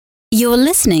You're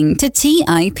listening to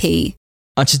TIP.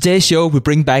 On today's show, we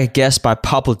bring back a guest by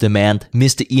popular demand,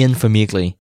 Mr. Ian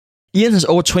Formigle. Ian has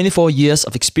over 24 years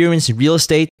of experience in real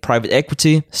estate, private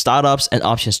equity, startups, and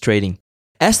options trading.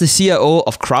 As the CIO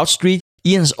of CrowdStreet,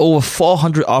 Ian has over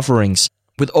 400 offerings,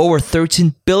 with over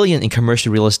 13 billion in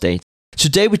commercial real estate.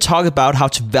 Today, we talk about how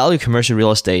to value commercial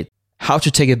real estate, how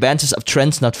to take advantage of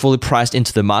trends not fully priced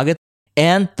into the market,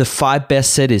 and the 5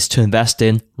 best cities to invest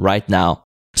in right now.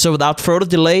 So without further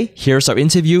delay, here's our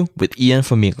interview with Ian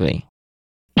Formigle.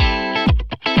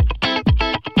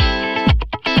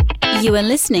 You are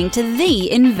listening to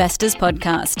The Investors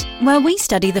Podcast, where we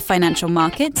study the financial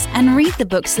markets and read the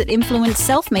books that influence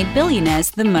self-made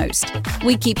billionaires the most.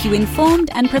 We keep you informed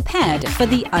and prepared for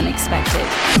the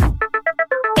unexpected.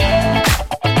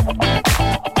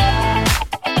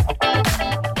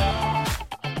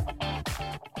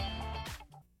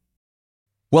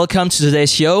 Welcome to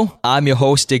today's show. I'm your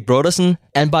host, Dick Brodersen,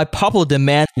 and by popular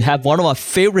demand, we have one of our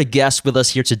favorite guests with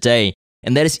us here today,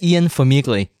 and that is Ian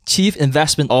Formigle, Chief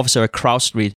Investment Officer at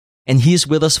CrowdStreet, and he's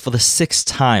with us for the 6th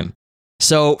time.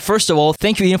 So, first of all,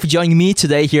 thank you, Ian, for joining me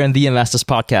today here on the Investors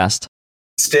Podcast.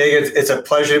 Stig, it's a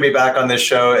pleasure to be back on this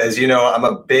show. As you know, I'm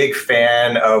a big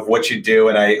fan of what you do,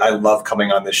 and I love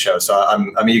coming on this show. So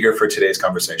I'm eager for today's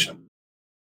conversation.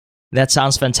 That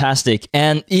sounds fantastic.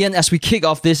 And Ian, as we kick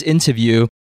off this interview,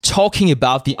 talking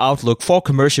about the outlook for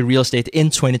commercial real estate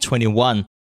in 2021,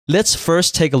 let's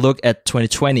first take a look at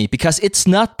 2020, because it's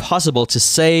not possible to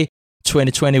say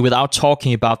 2020 without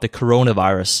talking about the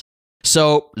coronavirus.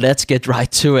 So let's get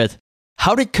right to it.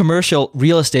 How did commercial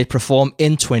real estate perform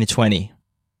in 2020?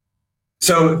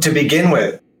 So to begin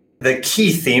with, the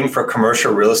key theme for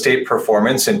commercial real estate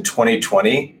performance in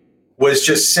 2020 was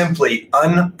just simply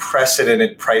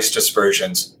unprecedented price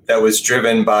dispersions that was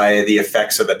driven by the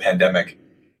effects of the pandemic.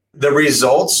 The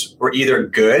results were either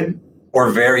good or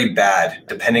very bad,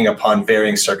 depending upon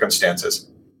varying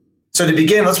circumstances. So to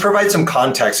begin, let's provide some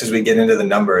context as we get into the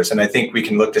numbers, and I think we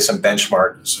can look to some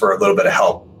benchmarks for a little bit of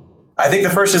help. I think the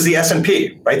first is the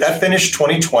S&P, right? That finished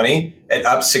 2020 at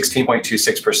up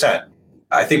 16.26%.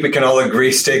 I think we can all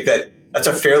agree, Stig, that that's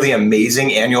a fairly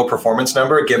amazing annual performance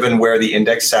number given where the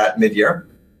index sat mid-year.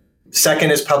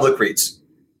 Second is public REITs.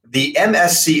 The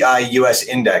MSCI US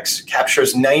index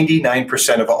captures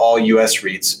 99% of all US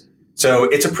REITs. So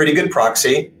it's a pretty good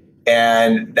proxy.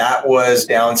 And that was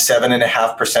down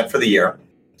 7.5% for the year.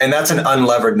 And that's an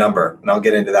unlevered number. And I'll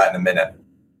get into that in a minute.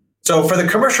 So for the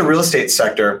commercial real estate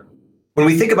sector, when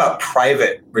we think about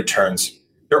private returns,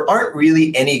 there aren't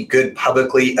really any good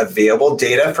publicly available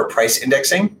data for price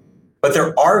indexing, but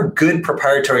there are good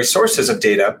proprietary sources of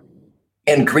data.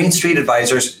 And Green Street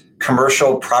Advisors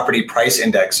Commercial Property Price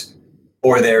Index,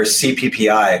 or their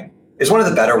CPPI, is one of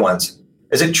the better ones,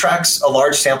 as it tracks a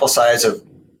large sample size of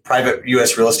private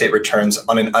U.S. real estate returns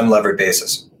on an unlevered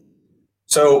basis.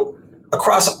 So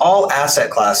across all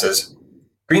asset classes,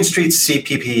 Green Street's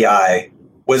CPPI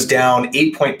was down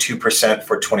 8.2%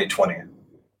 for 2020.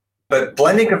 But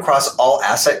blending across all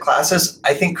asset classes,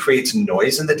 I think, creates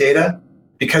noise in the data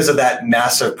because of that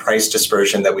massive price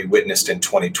dispersion that we witnessed in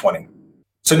 2020.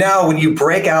 So now when you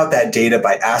break out that data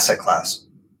by asset class,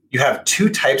 you have 2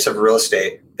 types of real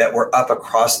estate that were up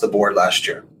across the board last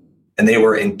year. And they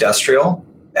were industrial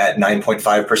at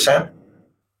 9.5%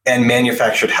 and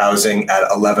manufactured housing at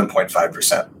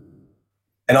 11.5%.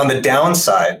 And on the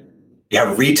downside, you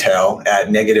have retail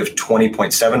at negative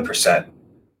 20.7%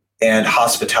 and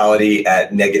hospitality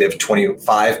at negative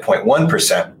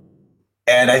 25.1%.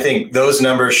 And I think those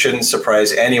numbers shouldn't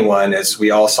surprise anyone, as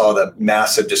we all saw the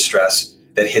massive distress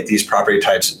that hit these property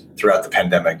types throughout the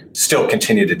pandemic, still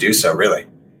continue to do so, really.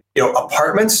 You know,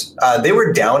 apartments, they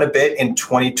were down a bit in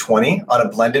 2020 on a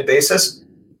blended basis,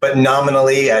 but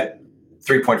nominally at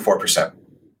 3.4%.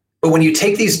 But when you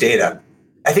take these data,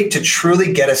 I think to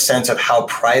truly get a sense of how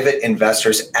private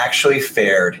investors actually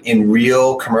fared in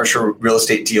real commercial real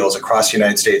estate deals across the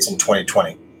United States in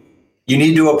 2020, you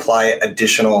need to apply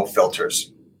additional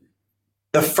filters.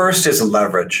 The first is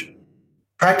leverage.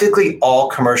 Practically all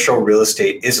commercial real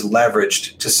estate is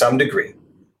leveraged to some degree.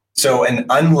 So an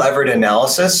unlevered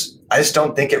analysis, I just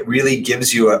don't think it really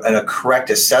gives you a correct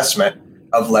assessment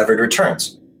of levered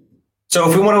returns. So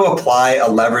if we want to apply a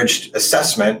leveraged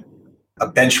assessment, a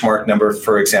benchmark number,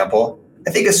 for example, I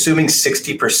think assuming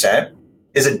 60%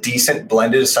 is a decent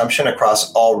blended assumption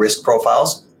across all risk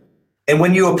profiles. And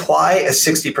when you apply a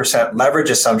 60% leverage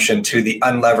assumption to the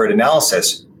unlevered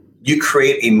analysis, you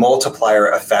create a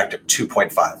multiplier effect of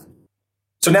 2.5.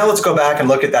 So now let's go back and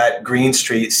look at that Green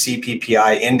Street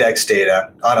CPPI index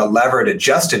data on a levered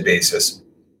adjusted basis.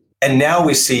 And now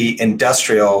we see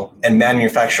industrial and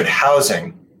manufactured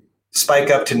housing spike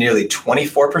up to nearly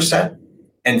 24%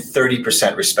 and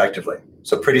 30% respectively.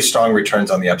 So pretty strong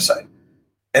returns on the upside.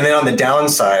 And then on the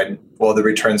downside, well, the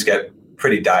returns get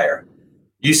pretty dire.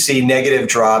 You see negative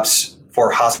drops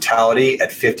for hospitality at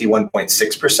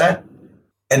 51.6%.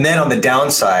 And then on the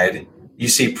downside, you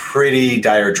see pretty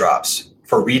dire drops.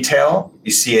 For retail,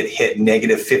 you see it hit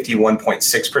negative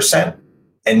 51.6%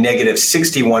 and negative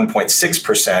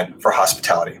 61.6% for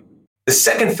hospitality. The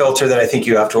second filter that I think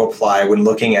you have to apply when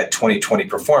looking at 2020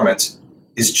 performance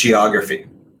is geography.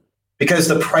 Because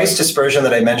the price dispersion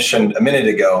that I mentioned a minute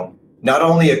ago not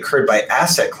only occurred by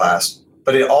asset class,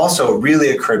 but it also really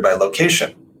occurred by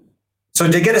location. So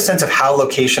to get a sense of how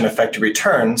location affected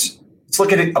returns, let's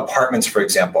look at apartments, for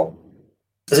example.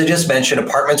 As I just mentioned,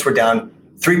 apartments were down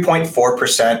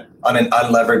 3.4% on an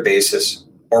unlevered basis,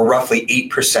 or roughly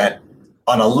 8%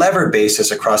 on a levered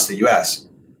basis across the US.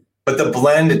 But the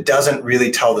blend doesn't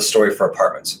really tell the story for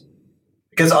apartments.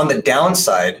 Because on the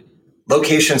downside,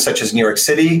 locations such as New York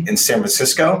City and San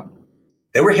Francisco,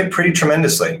 they were hit pretty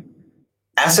tremendously.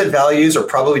 Asset values are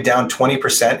probably down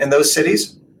 20% in those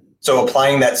cities. So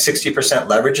applying that 60%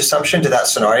 leverage assumption to that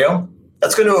scenario,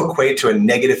 that's going to equate to a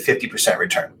negative 50%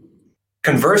 return.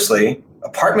 Conversely,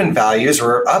 apartment values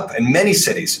were up in many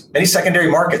cities, many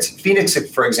secondary markets. Phoenix,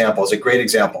 for example, is a great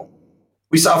example.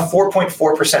 We saw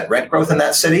 4.4% rent growth in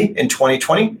that city in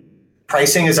 2020.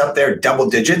 Pricing is up there double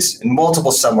digits in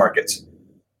multiple submarkets.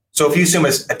 So if you assume a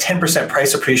 10%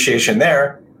 price appreciation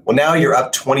there, well, now you're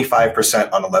up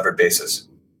 25% on a levered basis.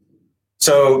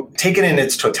 So taken in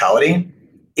its totality,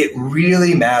 it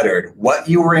really mattered what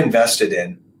you were invested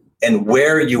in and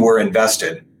where you were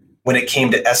invested when it came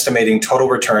to estimating total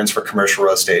returns for commercial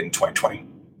real estate in 2020.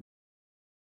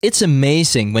 It's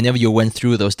amazing whenever you went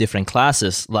through those different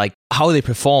classes, like how they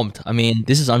performed. I mean,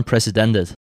 this is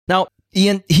unprecedented. Now,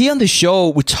 Ian, here on the show,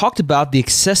 we talked about the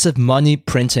excessive money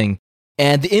printing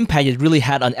and the impact it really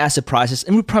had on asset prices,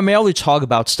 and we primarily talk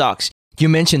about stocks. You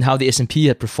mentioned how the S&P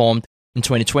had performed in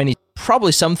 2020,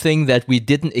 probably something that we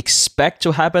didn't expect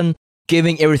to happen,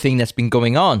 given everything that's been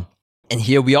going on. And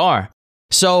here we are.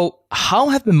 So how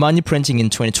have the money printing in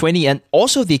 2020 and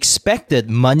also the expected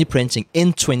money printing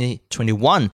in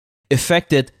 2021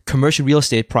 affected commercial real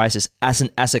estate prices as an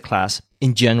asset class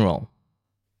in general?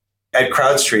 At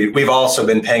CrowdStreet, we've also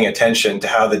been paying attention to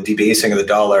how the debasing of the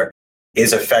dollar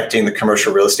is affecting the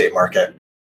commercial real estate market.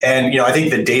 And I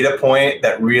think the data point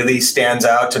that really stands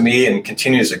out to me and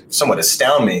continues to somewhat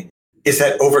astound me is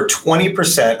that over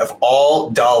 20% of all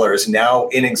dollars now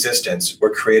in existence were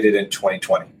created in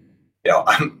 2020.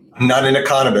 I'm not an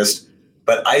economist,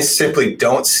 but I simply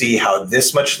don't see how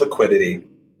this much liquidity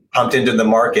pumped into the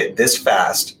market this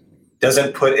fast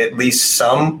doesn't put at least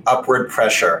some upward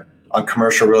pressure on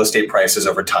commercial real estate prices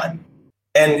over time.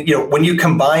 And when you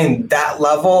combine that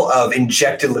level of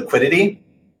injected liquidity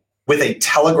with a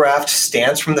telegraphed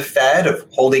stance from the Fed of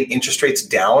holding interest rates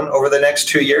down over the next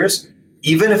 2 years,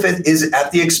 even if it is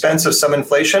at the expense of some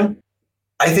inflation,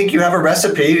 I think you have a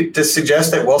recipe to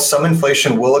suggest that, well, some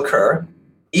inflation will occur,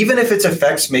 even if its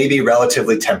effects may be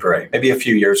relatively temporary, maybe a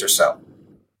few years or so.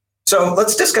 So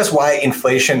let's discuss why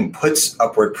inflation puts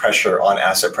upward pressure on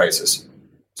asset prices.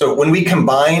 So when we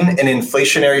combine an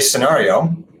inflationary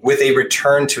scenario with a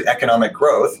return to economic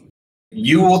growth,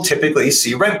 you will typically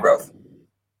see rent growth.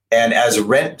 And as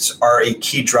rents are a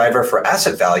key driver for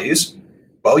asset values,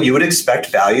 well, you would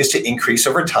expect values to increase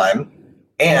over time.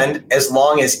 And as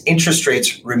long as interest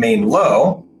rates remain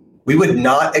low, we would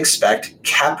not expect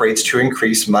cap rates to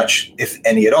increase much, if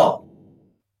any at all.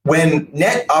 When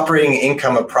net operating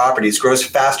income of properties grows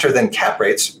faster than cap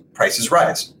rates, prices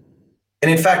rise. And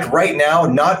in fact, right now,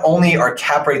 not only are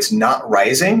cap rates not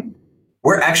rising,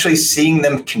 we're actually seeing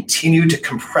them continue to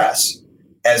compress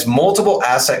as multiple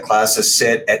asset classes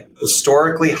sit at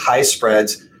historically high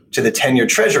spreads to the 10-year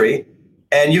treasury.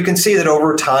 And you can see that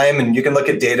over time, and you can look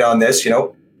at data on this,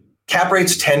 cap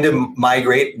rates tend to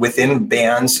migrate within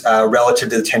bands relative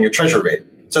to the 10-year treasury rate.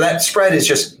 So that spread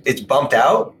is it's bumped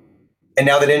out. And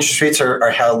now that interest rates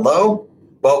are held low,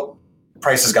 well,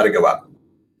 prices got to go up.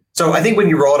 So I think when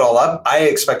you roll it all up, I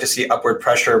expect to see upward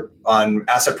pressure on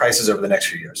asset prices over the next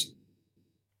few years.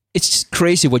 It's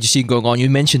crazy what you see going on. You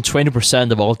mentioned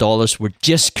 20% of all dollars were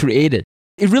just created.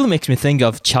 It really makes me think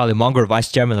of Charlie Munger, vice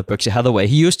chairman of Berkshire Hathaway.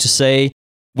 He used to say,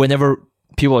 whenever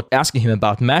people were asking him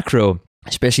about macro,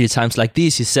 especially at times like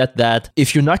these, he said that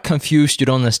if you're not confused, you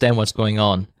don't understand what's going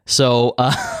on. So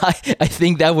I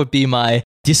think that would be my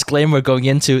disclaimer going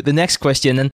into the next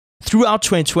question. And throughout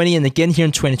 2020 and again here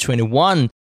in 2021,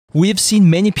 we have seen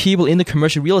many people in the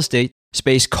commercial real estate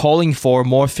space calling for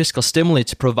more fiscal stimuli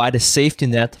to provide a safety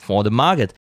net for the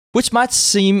market. which might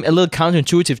seem a little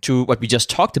counterintuitive to what we just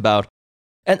talked about.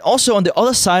 And also on the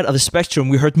other side of the spectrum,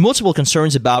 we heard multiple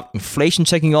concerns about inflation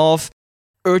taking off,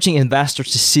 urging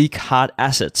investors to seek hard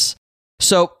assets.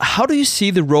 So how do you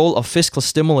see the role of fiscal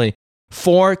stimuli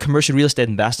for commercial real estate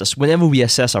investors whenever we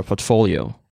assess our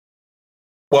portfolio?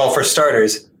 Well, for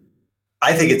starters,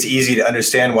 I think it's easy to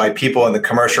understand why people in the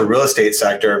commercial real estate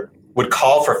sector would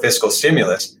call for fiscal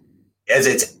stimulus, as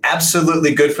it's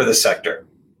absolutely good for the sector,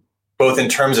 both in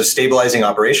terms of stabilizing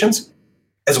operations,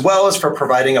 as well as for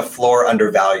providing a floor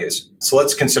under values. So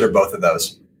let's consider both of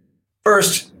those.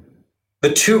 First,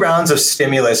 the 2 rounds of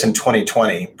stimulus in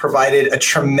 2020 provided a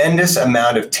tremendous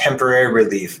amount of temporary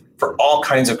relief for all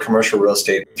kinds of commercial real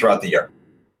estate throughout the year.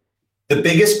 The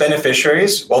biggest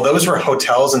beneficiaries, well, those were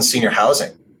hotels and senior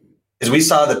housing. As we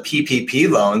saw the PPP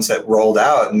loans that rolled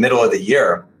out in the middle of the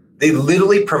year, they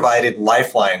literally provided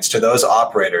lifelines to those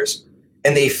operators,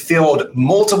 and they filled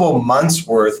multiple months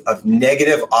worth of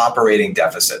negative operating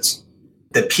deficits.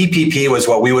 The PPP was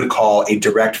what we would call a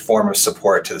direct form of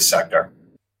support to the sector.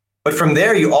 But from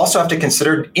there, you also have to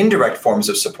consider indirect forms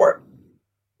of support.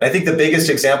 And I think the biggest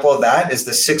example of that is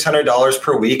the $600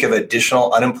 per week of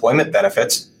additional unemployment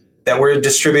benefits that were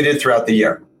distributed throughout the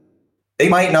year. They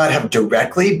might not have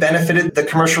directly benefited the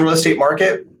commercial real estate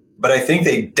market, but I think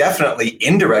they definitely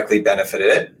indirectly benefited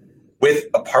it, with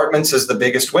apartments as the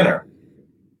biggest winner.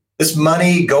 This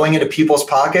money going into people's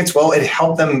pockets, well, it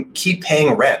helped them keep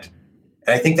paying rent.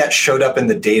 And I think that showed up in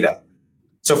the data.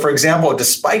 So for example,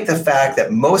 despite the fact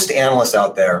that most analysts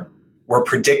out there were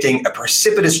predicting a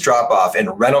precipitous drop-off in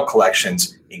rental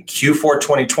collections in Q4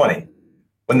 2020,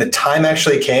 when the time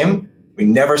actually came, we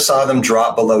never saw them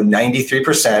drop below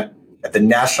 93% at the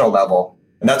national level.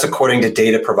 And that's according to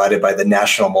data provided by the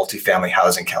National Multifamily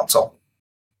Housing Council.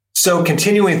 So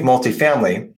continuing with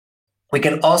multifamily, we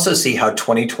can also see how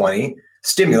 2020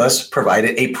 stimulus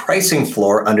provided a pricing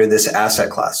floor under this asset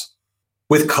class.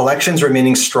 With collections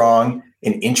remaining strong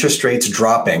and interest rates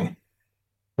dropping,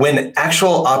 when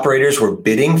actual operators were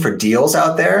bidding for deals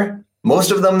out there,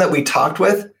 most of them that we talked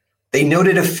with, they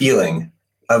noted a feeling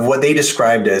of what they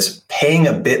described as paying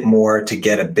a bit more to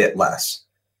get a bit less.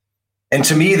 And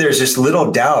to me, there's just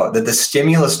little doubt that the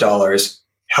stimulus dollars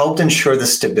helped ensure the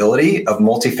stability of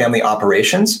multifamily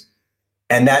operations,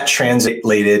 and that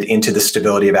translated into the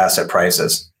stability of asset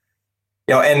prices.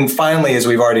 And finally, as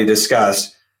we've already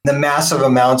discussed, the massive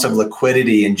amounts of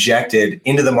liquidity injected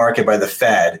into the market by the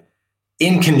Fed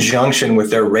in conjunction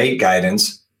with their rate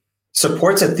guidance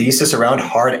supports a thesis around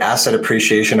hard asset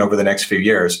appreciation over the next few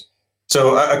years.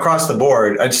 So across the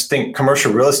board, I just think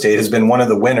commercial real estate has been one of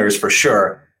the winners for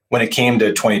sure when it came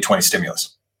to 2020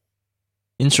 stimulus.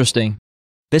 Interesting.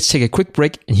 Let's take a quick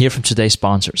break and hear from today's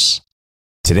sponsors.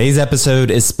 Today's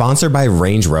episode is sponsored by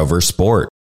Range Rover Sport.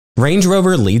 Range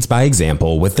Rover leads by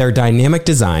example with their dynamic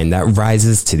design that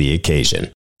rises to the occasion.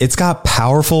 It's got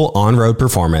powerful on-road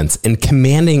performance and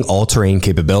commanding all-terrain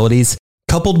capabilities,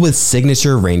 coupled with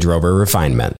signature Range Rover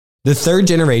refinement. The 3rd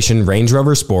generation Range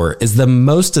Rover Sport is the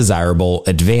most desirable,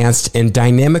 advanced, and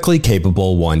dynamically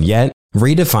capable one yet,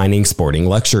 redefining sporting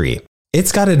luxury.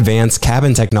 It's got advanced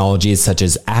cabin technologies such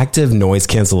as active noise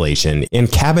cancellation and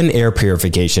cabin air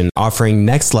purification, offering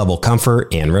next-level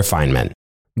comfort and refinement.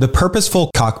 The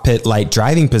purposeful cockpit-like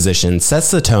driving position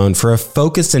sets the tone for a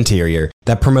focused interior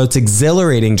that promotes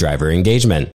exhilarating driver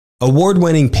engagement.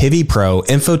 Award-winning Pivi Pro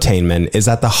infotainment is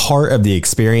at the heart of the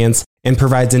experience and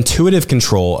provides intuitive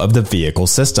control of the vehicle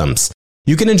systems.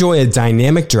 You can enjoy a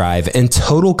dynamic drive and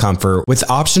total comfort with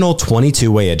optional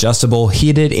 22-way adjustable,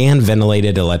 heated and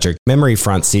ventilated electric memory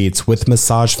front seats with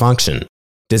massage function.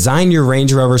 Design your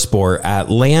Range Rover Sport at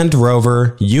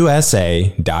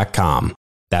LandRoverUSA.com.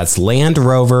 That's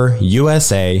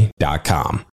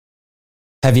LandRoverUSA.com.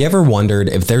 Have you ever wondered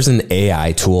if there's an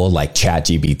AI tool like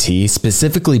ChatGPT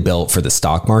specifically built for the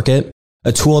stock market?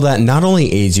 A tool that not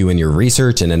only aids you in your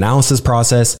research and analysis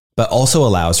process, but also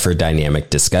allows for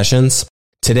dynamic discussions?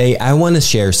 Today, I want to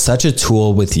share such a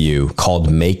tool with you called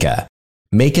Meka.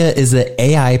 Meka is the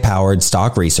AI-powered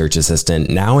stock research assistant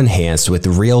now enhanced with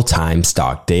real-time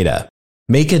stock data.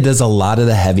 Meka does a lot of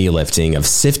the heavy lifting of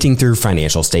sifting through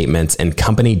financial statements and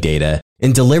company data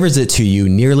and delivers it to you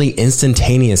nearly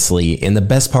instantaneously, and the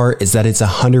best part is that it's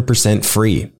 100%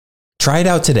 free. Try it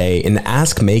out today and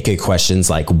ask Meka questions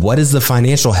like, what is the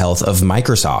financial health of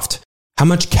Microsoft? How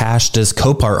much cash does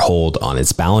Copart hold on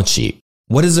its balance sheet?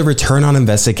 What is the return on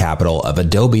invested capital of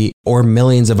Adobe, or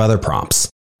millions of other prompts?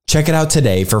 Check it out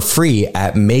today for free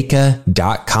at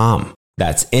Meka.com.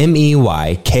 That's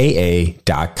MEYKA.com.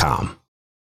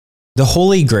 The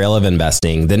Holy Grail of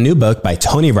Investing, the new book by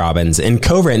Tony Robbins and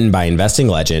co-written by investing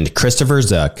legend Christopher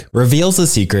Zook, reveals the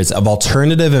secrets of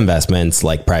alternative investments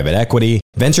like private equity,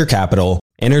 venture capital,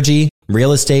 energy,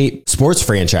 real estate, sports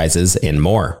franchises, and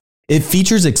more. It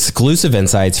features exclusive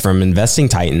insights from investing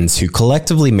titans who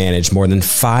collectively manage more than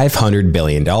 $500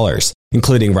 billion,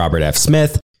 including Robert F.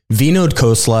 Smith, Vinod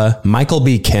Khosla, Michael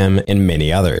B. Kim, and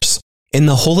many others. In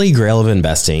the Holy Grail of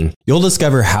Investing, you'll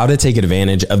discover how to take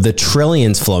advantage of the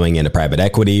trillions flowing into private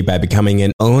equity by becoming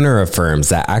an owner of firms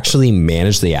that actually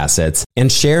manage the assets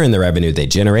and share in the revenue they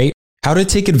generate, how to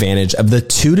take advantage of the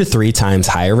 2 to 3 times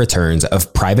higher returns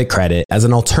of private credit as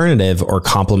an alternative or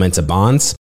complement to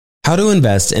bonds, how to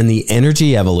invest in the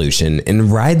energy evolution and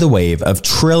ride the wave of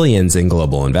trillions in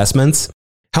global investments,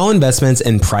 how investments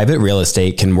in private real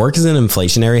estate can work as an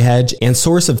inflationary hedge and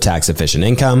source of tax-efficient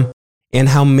income, and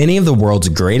how many of the world's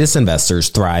greatest investors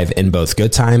thrive in both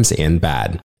good times and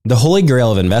bad. The Holy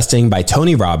Grail of Investing by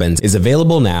Tony Robbins is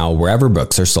available now wherever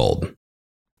books are sold.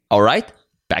 All right,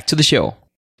 back to the show.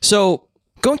 So,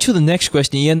 going to the next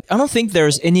question, Ian, I don't think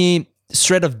there's any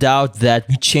shred of doubt that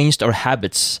we changed our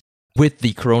habits with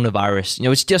the coronavirus.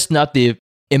 It's just not the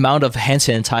amount of hand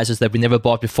sanitizers that we never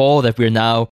bought before that we're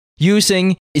now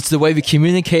using. It's the way we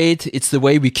communicate. It's the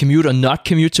way we commute or not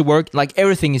commute to work. Like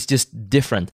everything is just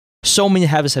different. So many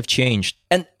habits have changed.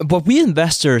 And what we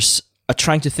investors are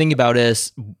trying to think about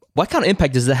is, what kind of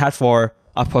impact does that have for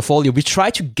our portfolio? We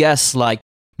try to guess,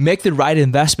 make the right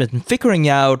investment and figuring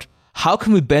out how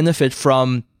can we benefit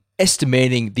from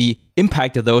estimating the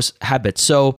impact of those habits.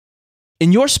 So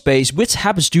in your space, which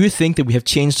habits do you think that we have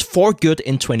changed for good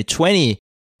in 2020?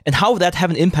 And how would that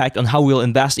have an impact on how we'll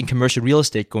invest in commercial real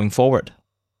estate going forward?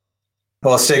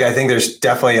 Well, Stig, I think there's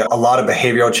definitely a lot of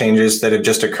behavioral changes that have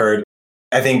just occurred.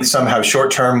 I think some have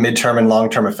short-term, mid-term, and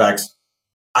long-term effects.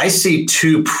 I see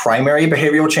 2 primary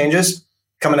behavioral changes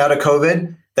coming out of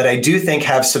COVID that I do think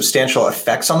have substantial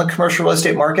effects on the commercial real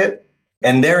estate market,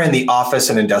 and they're in the office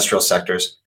and industrial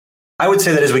sectors. I would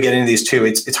say that as we get into these 2,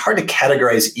 it's hard to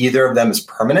categorize either of them as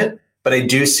permanent, but I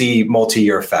do see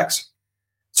multi-year effects.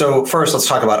 So first, let's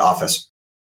talk about office.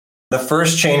 The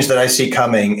first change that I see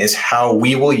coming is how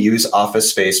we will use office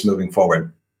space moving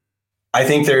forward. I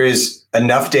think there is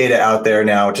enough data out there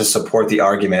now to support the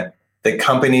argument that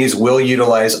companies will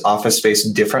utilize office space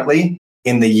differently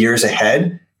in the years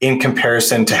ahead in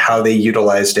comparison to how they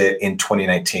utilized it in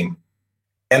 2019.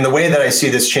 And the way that I see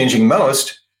this changing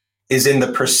most is in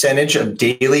the percentage of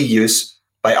daily use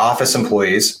by office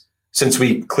employees, since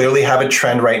we clearly have a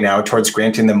trend right now towards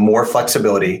granting them more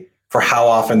flexibility for how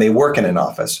often they work in an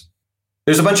office.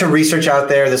 There's a bunch of research out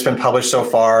there that's been published so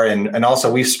far, and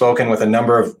also we've spoken with a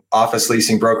number of office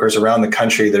leasing brokers around the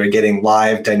country that are getting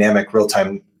live, dynamic,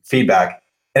 real-time feedback.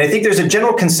 And I think there's a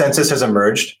general consensus has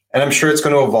emerged, and I'm sure it's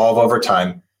going to evolve over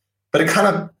time, but it kind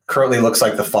of currently looks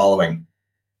like the following.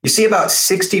 You see about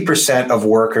 60% of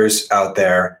workers out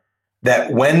there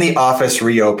that when the office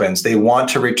reopens, they want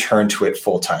to return to it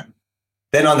full-time.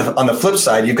 Then on the flip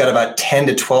side, you've got about 10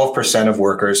 to 12% of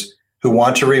workers who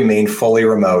want to remain fully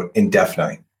remote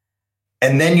indefinitely.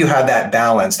 And then you have that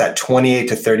balance, that 28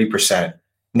 to 30%.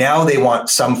 Now they want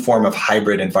some form of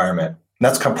hybrid environment. And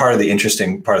that's part of the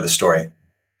interesting part of the story.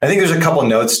 I think there's a couple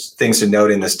things to note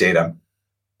in this data.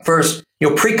 First,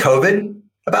 pre-COVID,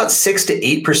 about 6 to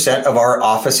 8% of our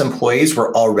office employees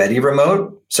were already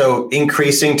remote. So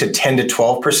increasing to 10 to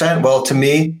 12%, well, to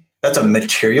me, that's a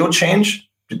material change,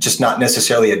 just not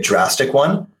necessarily a drastic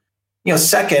one.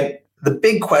 Second, the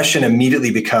big question immediately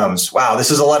becomes, wow,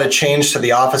 this is a lot of change to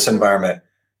the office environment.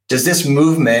 Does this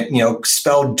movement,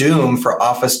 spell doom for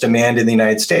office demand in the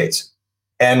United States?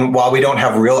 And while we don't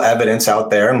have real evidence out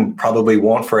there and probably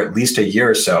won't for at least a year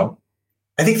or so,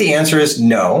 I think the answer is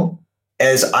no,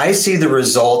 as I see the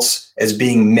results as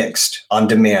being mixed on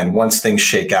demand once things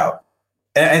shake out.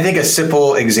 And I think a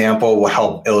simple example will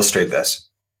help illustrate this.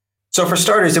 So for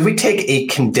starters, if we take a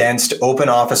condensed open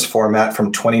office format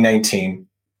from 2019,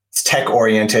 it's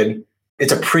tech-oriented,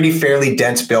 it's a pretty fairly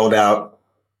dense build-out,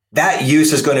 that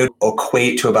use is going to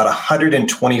equate to about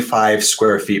 125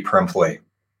 square feet per employee.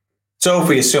 So if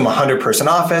we assume a 100-person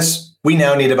office, we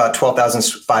now need about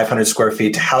 12,500 square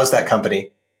feet to house that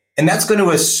company. And that's going to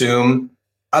assume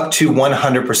up to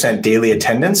 100% daily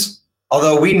attendance,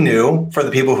 although we knew for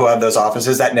the people who have those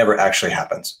offices, that never actually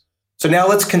happens. So now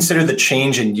let's consider the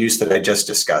change in use that I just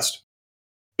discussed.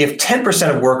 If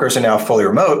 10% of workers are now fully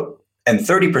remote and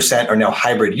 30% are now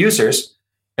hybrid users,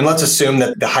 and let's assume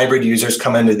that the hybrid users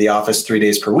come into the office 3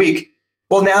 days per week,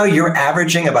 well, now you're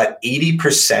averaging about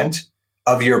 80%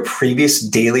 of your previous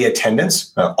daily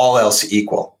attendance, all else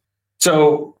equal.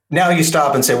 So now you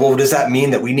stop and say, well, does that mean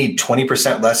that we need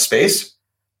 20% less space?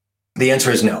 The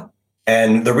answer is no.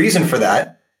 And the reason for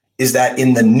that is that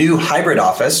in the new hybrid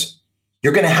office,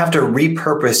 you're going to have to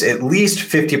repurpose at least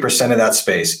 50% of that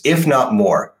space, if not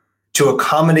more, to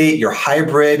accommodate your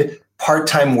hybrid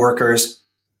part-time workers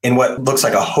in what looks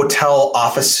like a hotel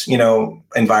office,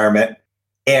 environment.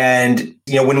 And,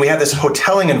 when we have this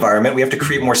hoteling environment, we have to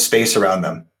create more space around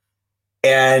them.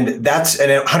 And that's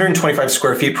 125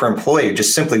 square feet per employee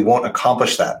just simply won't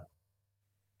accomplish that.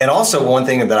 And also one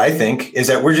thing that I think is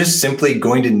that we're just simply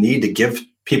going to need to give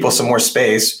people some more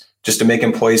space just to make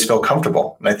employees feel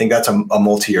comfortable. And I think that's a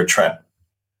multi-year trend.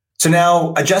 So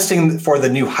now adjusting for the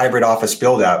new hybrid office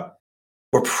build out,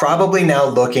 we're probably now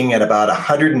looking at about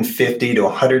 150 to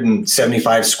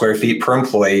 175 square feet per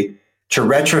employee to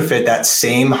retrofit that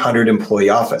same 100 employee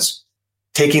office.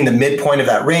 Taking the midpoint of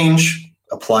that range,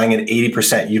 applying an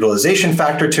 80% utilization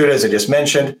factor to it, as I just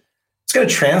mentioned, it's going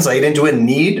to translate into a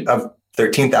need of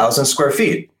 13,000 square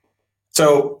feet.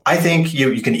 So I think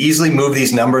you can easily move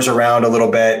these numbers around a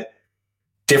little bit.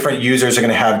 Different users are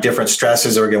going to have different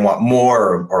stresses, or going to want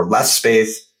more or less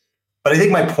space. But I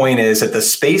think my point is that the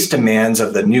space demands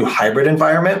of the new hybrid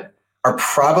environment are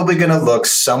probably going to look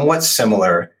somewhat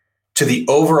similar to the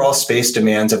overall space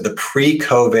demands of the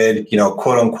pre-COVID,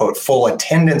 quote unquote, full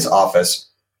attendance office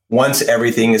once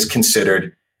everything is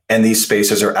considered and these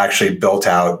spaces are actually built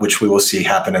out, which we will see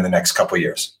happen in the next couple of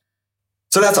years.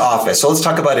 So that's office. So let's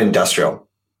talk about industrial.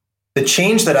 The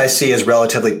change that I see as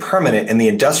relatively permanent in the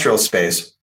industrial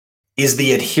space is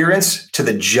the adherence to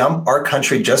the jump our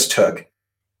country just took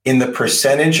in the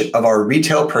percentage of our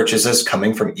retail purchases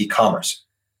coming from e-commerce.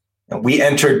 And we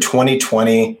entered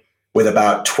 2020 with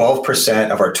about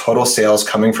 12% of our total sales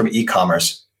coming from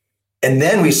e-commerce. And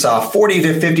then we saw 40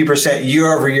 to 50%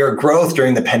 year-over-year growth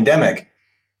during the pandemic.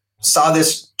 Saw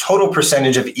this total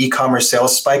percentage of e-commerce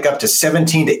sales spike up to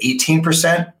 17 to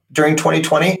 18% during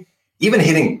 2020, even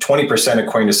hitting 20%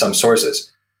 according to some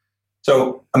sources.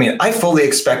 So, I fully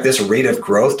expect this rate of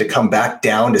growth to come back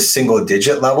down to single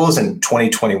digit levels in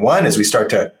 2021 as we start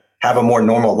to have a more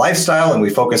normal lifestyle and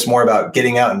we focus more about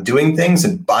getting out and doing things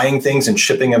and buying things and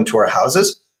shipping them to our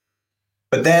houses.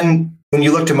 But then when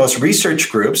you look to most research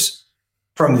groups,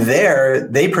 from there,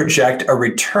 they project a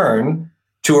return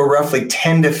to a roughly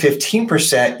 10 to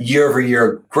 15%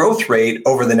 year-over-year growth rate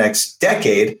over the next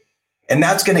decade. And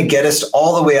that's going to get us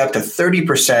all the way up to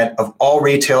 30% of all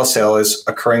retail sales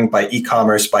occurring by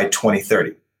e-commerce by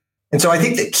 2030. And so I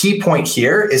think the key point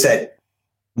here is that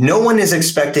no one is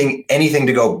expecting anything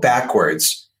to go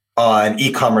backwards on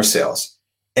e-commerce sales.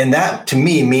 And that to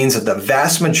me means that the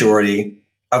vast majority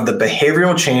of the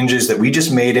behavioral changes that we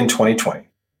just made in 2020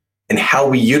 and how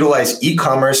we utilize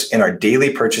e-commerce in our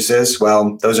daily purchases,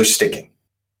 well, those are sticking.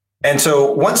 And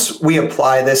so once we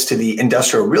apply this to the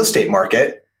industrial real estate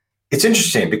market, it's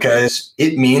interesting because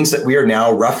it means that we are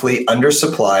now roughly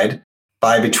undersupplied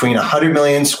by between 100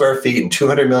 million square feet and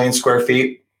 200 million square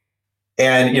feet.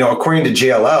 And, according to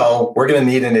JLL, we're going to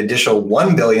need an additional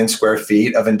 1 billion square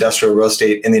feet of industrial real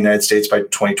estate in the United States by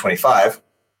 2025.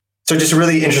 So just a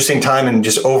really interesting time and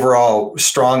just overall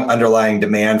strong underlying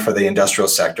demand for the industrial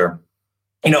sector.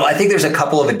 I think there's a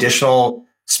couple of additional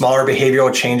smaller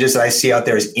behavioral changes that I see out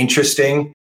there as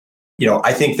interesting.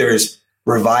 I think there's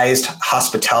revised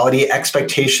hospitality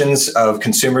expectations of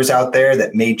consumers out there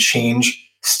that may change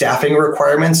staffing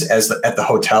requirements at the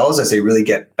hotels as they really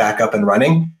get back up and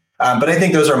running. But I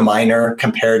think those are minor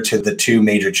compared to the two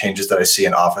major changes that I see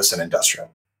in office and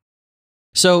industrial.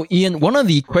 So, Ian, one of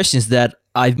the questions that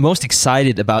I'm most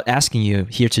excited about asking you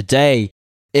here today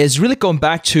is really going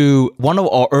back to one of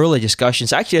our earlier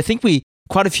discussions. Actually, I think we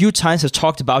quite a few times have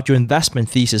talked about your investment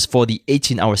thesis for the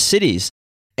 18-hour cities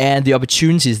and the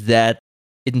opportunities that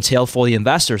it entailed for the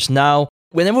investors. Now,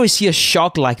 whenever we see a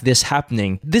shock like this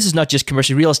happening, this is not just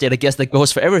commercial real estate, I guess that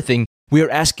goes for everything. We are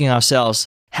asking ourselves,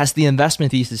 has the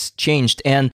investment thesis changed?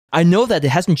 And I know that it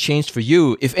hasn't changed for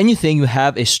you. If anything, you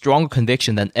have a stronger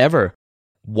conviction than ever.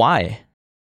 Why?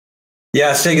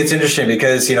 Yeah, Stig, it's interesting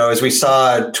because, as we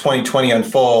saw 2020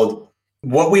 unfold,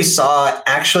 what we saw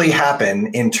actually happen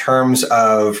in terms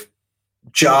of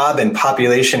job and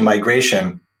population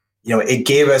migration, it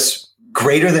gave us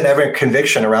greater than ever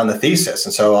conviction around the thesis.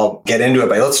 And so I'll get into it,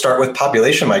 but let's start with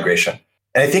population migration.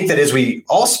 And I think that as we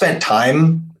all spent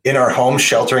time in our homes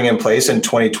sheltering in place in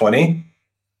 2020,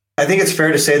 I think it's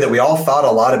fair to say that we all thought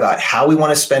a lot about how we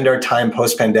want to spend our time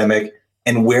post-pandemic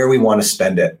and where we want to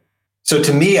spend it. So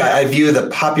to me, I view the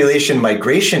population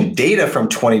migration data from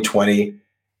 2020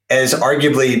 as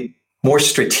arguably more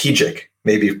strategic,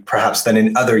 maybe perhaps than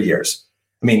in other years.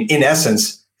 In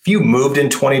essence, if you moved in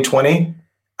 2020,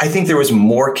 I think there was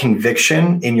more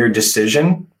conviction in your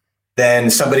decision than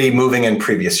somebody moving in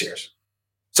previous years.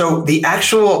 So the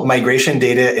actual migration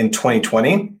data in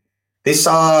 2020, they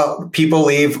saw people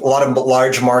leave a lot of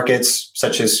large markets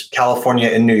such as California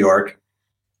and New York.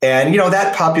 And,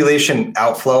 that population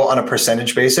outflow on a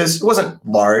percentage basis, it wasn't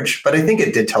large, but I think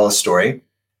it did tell a story.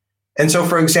 And so,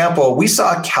 for example, we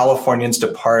saw Californians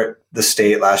depart the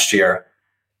state last year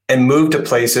and move to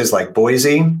places like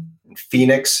Boise,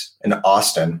 Phoenix, and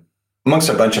Austin, amongst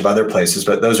a bunch of other places,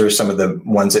 but those are some of the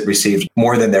ones that received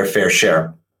more than their fair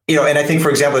share. And I think, for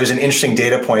example, there's an interesting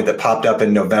data point that popped up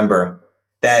in November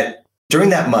that during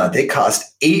that month, it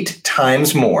cost 8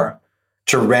 times more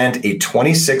to rent a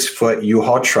 26-foot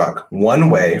U-Haul truck one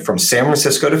way from San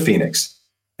Francisco to Phoenix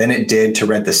than it did to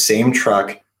rent the same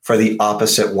truck for the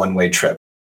opposite one-way trip.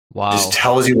 Wow. Just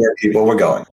tells you where people were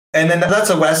going. And then that's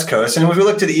the West Coast. And if we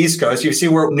look to the East Coast, you see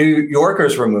where New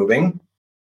Yorkers were moving.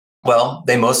 Well,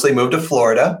 they mostly moved to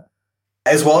Florida,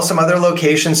 as well as some other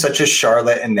locations such as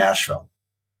Charlotte and Nashville.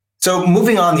 So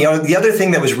moving on, the other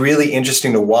thing that was really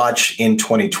interesting to watch in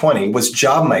 2020 was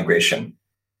job migration.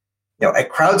 At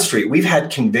CrowdStreet, we've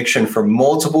had conviction for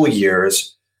multiple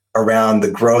years around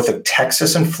the growth of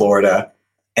Texas and Florida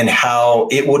and how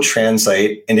it will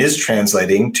translate and is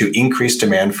translating to increased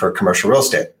demand for commercial real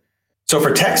estate. So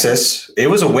for Texas, it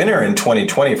was a winner in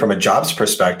 2020 from a jobs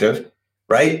perspective,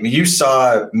 right? You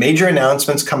saw major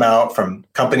announcements come out from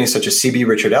companies such as CB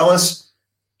Richard Ellis,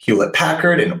 Hewlett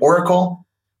Packard, and Oracle,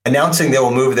 announcing they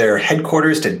will move their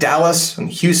headquarters to Dallas and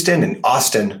Houston and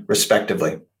Austin,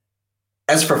 respectively.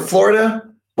 As for Florida,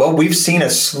 well, we've seen a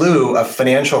slew of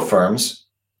financial firms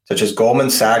such as Goldman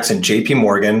Sachs and JP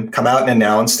Morgan come out and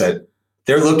announce that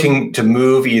they're looking to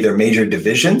move either major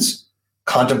divisions,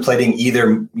 contemplating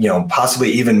either, possibly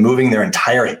even moving their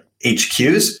entire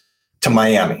HQs to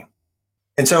Miami.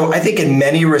 And so I think in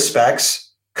many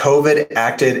respects, COVID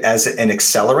acted as an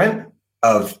accelerant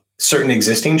of certain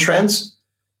existing trends.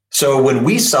 So when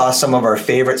we saw some of our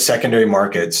favorite secondary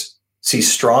markets see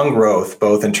strong growth,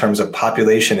 both in terms of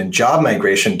population and job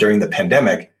migration during the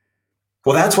pandemic,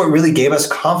 well, that's what really gave us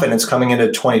confidence coming into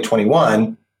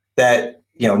 2021 that,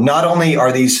 not only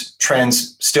are these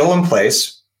trends still in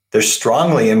place, they're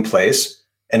strongly in place,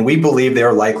 and we believe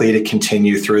they're likely to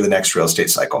continue through the next real estate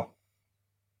cycle.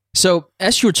 So,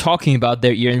 as you're talking about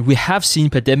there, Ian, we have seen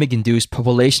pandemic-induced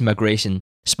population migration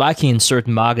spiking in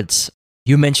certain markets.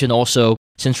 You mentioned also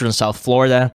Central and South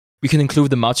Florida. We can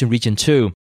include the mountain region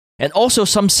too. And also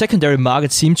some secondary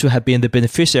markets seem to have been the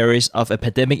beneficiaries of a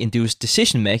pandemic-induced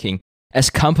decision-making as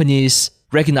companies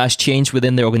recognize change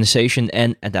within their organization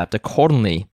and adapt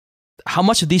accordingly. How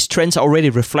much of these trends are already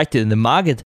reflected in the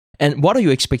market, and what are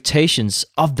your expectations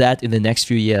of that in the next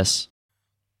few years?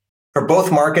 For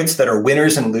both markets that are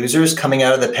winners and losers coming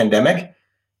out of the pandemic,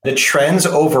 the trends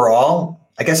overall,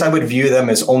 I guess I would view them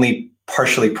as only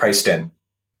partially priced in.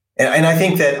 And I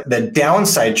think that the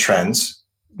downside trends,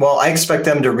 well, I expect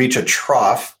them to reach a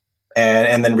trough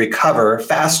and then recover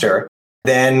faster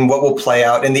than what will play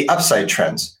out in the upside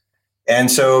trends.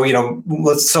 And so,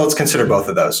 let's consider both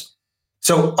of those.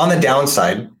 So on the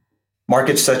downside,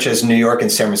 markets such as New York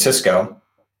and San Francisco,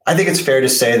 I think it's fair to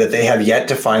say that they have yet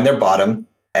to find their bottom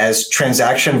as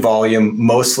transaction volume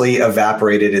mostly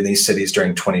evaporated in these cities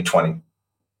during 2020.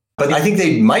 But I think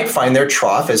they might find their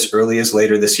trough as early as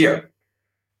later this year.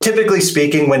 Typically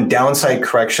speaking, when downside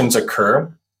corrections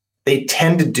occur, they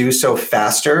tend to do so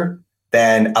faster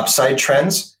than upside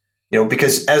trends,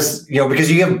 because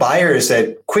you have buyers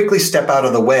that quickly step out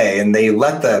of the way and they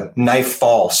let the knife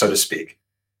fall, so to speak.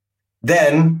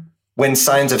 Then when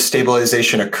signs of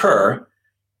stabilization occur,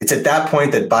 it's at that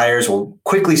point that buyers will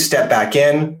quickly step back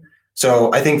in.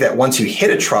 So I think that once you hit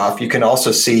a trough, you can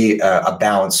also see a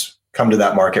bounce come to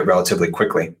that market relatively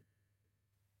quickly.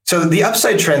 So the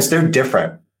upside trends, they're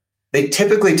different. They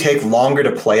typically take longer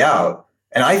to play out.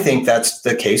 And I think that's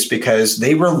the case because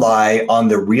they rely on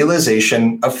the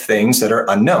realization of things that are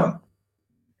unknown.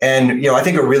 And, I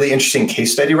think a really interesting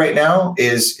case study right now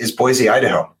is Boise,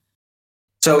 Idaho.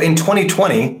 So in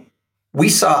 2020, we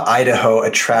saw Idaho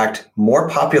attract more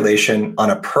population on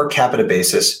a per capita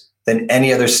basis than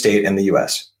any other state in the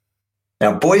US.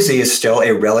 Now, Boise is still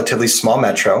a relatively small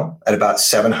metro at about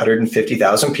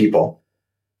 750,000 people.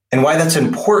 And why that's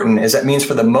important is that means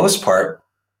for the most part,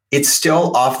 it's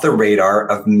still off the radar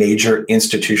of major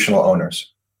institutional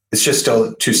owners. It's just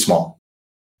still too small.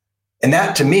 And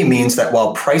that to me means that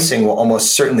while pricing will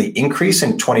almost certainly increase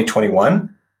in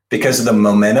 2021 because of the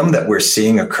momentum that we're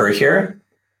seeing occur here,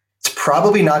 it's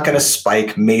probably not going to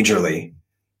spike majorly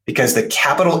because the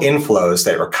capital inflows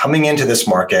that are coming into this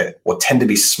market will tend to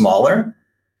be smaller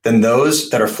than those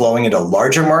that are flowing into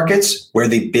larger markets where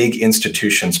the big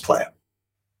institutions play.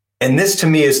 And this to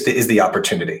me is the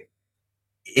opportunity.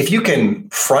 if you can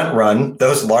front run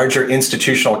those larger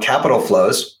institutional capital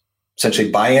flows, essentially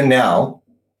buy in now,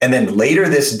 and then later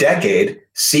this decade,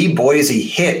 see Boise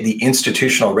hit the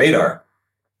institutional radar,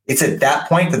 it's at that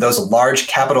point that those large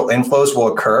capital inflows will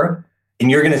occur,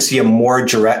 and you're going to see a more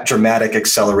dramatic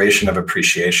acceleration of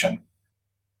appreciation.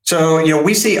 So,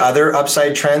 we see other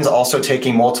upside trends also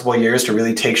taking multiple years to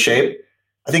really take shape.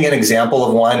 I think an example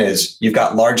of one is you've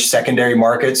got large secondary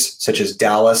markets such as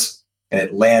Dallas and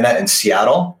Atlanta and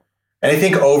Seattle. And I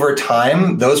think over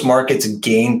time, those markets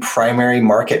gain primary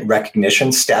market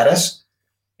recognition status.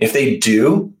 If they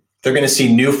do, they're going to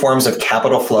see new forms of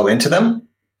capital flow into them,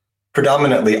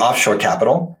 predominantly offshore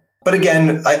capital. But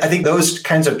again, I think those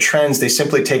kinds of trends, they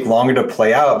simply take longer to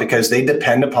play out because they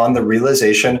depend upon the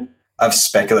realization of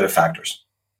speculative factors.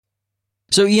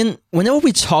 So Ian, whenever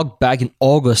we talked back in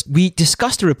August, we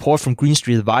discussed a report from Green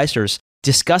Street Advisors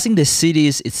discussing the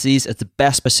cities it sees as the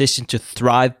best position to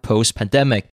thrive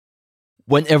post-pandemic,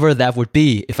 whenever that would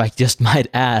be, if I just might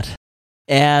add.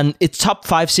 And its top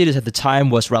 5 cities at the time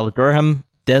was Raleigh-Durham,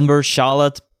 Denver,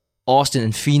 Charlotte, Austin,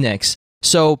 and Phoenix.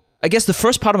 So I guess the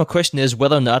first part of my question is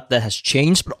whether or not that has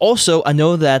changed, but also I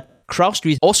know that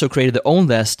CrowdStreet also created their own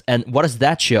list, and what does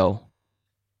that show?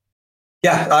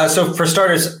 Yeah, so for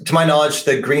starters, to my knowledge,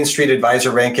 the Green Street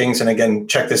Advisor rankings, and again,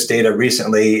 check this data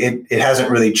recently, it hasn't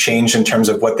really changed in terms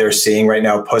of what they're seeing right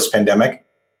now post-pandemic.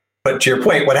 But to your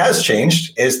point, what has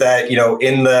changed is that,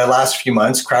 in the last few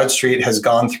months, CrowdStreet has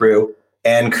gone through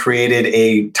and created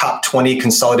a top 20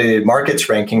 consolidated markets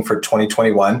ranking for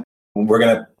 2021. We're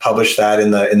going to publish that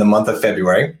in the month of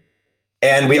February.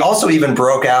 And we also even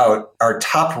broke out our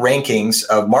top rankings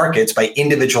of markets by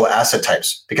individual asset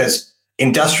types, because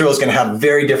industrial is going to have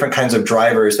very different kinds of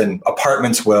drivers than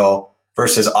apartments will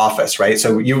versus office, right?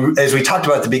 So as we talked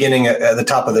about at the beginning, at the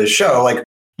top of the show, like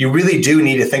you really do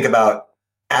need to think about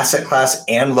asset class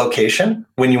and location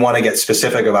when you want to get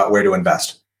specific about where to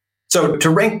invest. So to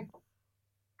rank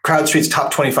CrowdStreet's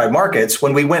top 25 markets,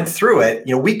 when we went through it,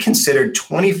 we considered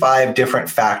 25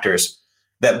 different factors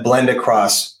that blend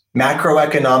across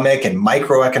macroeconomic and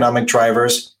microeconomic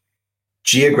drivers,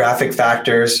 geographic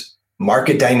factors,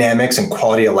 market dynamics, and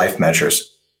quality of life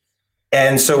measures.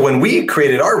 And so when we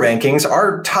created our rankings,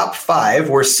 our top 5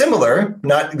 were similar,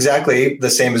 not exactly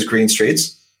the same as Green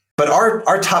Street's, but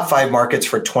our top 5 markets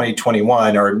for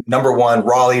 2021 are number 1,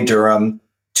 Raleigh-Durham,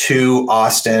 2,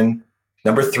 Austin,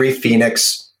 number 3,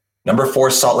 Phoenix, number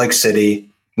 4, Salt Lake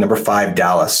City, number 5,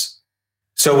 Dallas.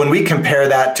 So when we compare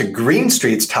that to Green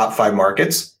Street's top 5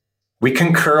 markets, we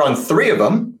concur on 3 of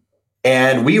them,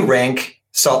 and we rank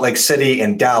Salt Lake City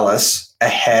and Dallas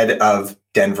ahead of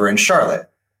Denver and Charlotte.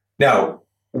 Now,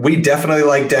 we definitely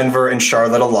like Denver and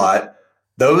Charlotte a lot.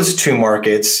 Those 2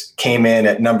 markets came in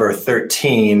at number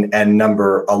 13 and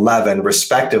number 11,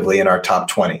 respectively, in our top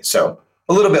 20. So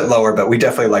a little bit lower, but we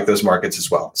definitely like those markets as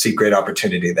well. See great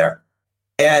opportunity there.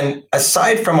 And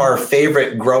aside from our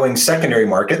favorite growing secondary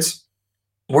markets,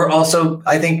 we're also,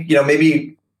 I think,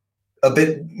 maybe a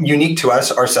bit unique to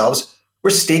us ourselves. We're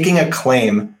staking a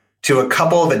claim to a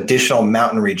couple of additional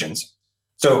mountain regions.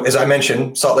 So as I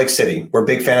mentioned, Salt Lake City, we're a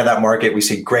big fan of that market. We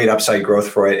see great upside growth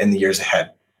for it in the years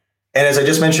ahead. And as I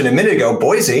just mentioned a minute ago,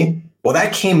 Boise, well,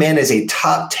 that came in as a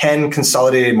top 10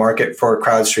 consolidated market for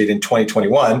CrowdStreet in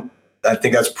 2021. I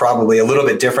think that's probably a little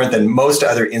bit different than most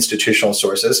other institutional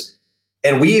sources.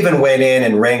 And we even went in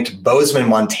and ranked Bozeman,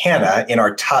 Montana in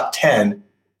our top 10,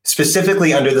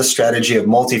 specifically under the strategy of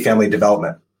multifamily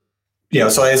development.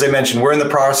 So as I mentioned, we're in the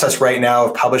process right now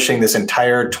of publishing this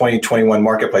entire 2021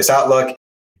 marketplace outlook.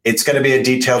 It's going to be a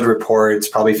detailed report. It's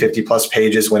probably 50 plus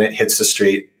pages when it hits the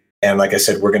street. And like I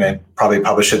said, we're going to probably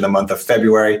publish it in the month of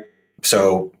February.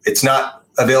 So it's not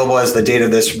available as the date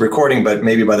of this recording, but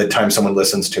maybe by the time someone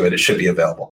listens to it, it should be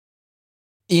available.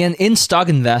 Ian, in stock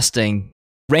investing,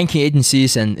 ranking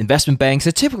agencies and investment banks,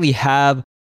 they typically have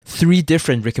 3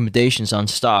 different recommendations on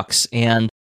stocks. And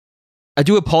I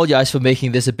do apologize for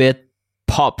making this a bit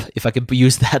pop, if I could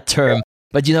use that term. Yeah.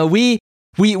 But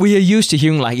we are used to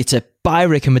hearing like it's a buy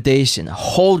recommendation, a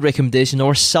hold recommendation,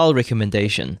 or sell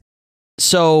recommendation.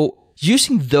 So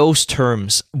using those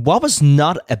terms, what was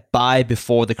not a buy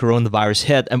before the coronavirus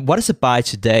hit, and what is a buy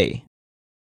today?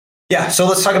 Yeah, so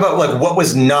let's talk about like what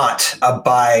was not a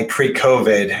buy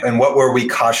pre-COVID and what were we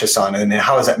cautious on, and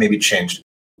how has that maybe changed?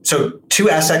 So 2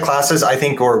 asset classes I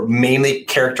think were mainly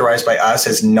characterized by us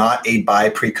as not a buy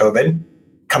pre-COVID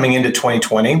coming into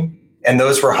 2020, and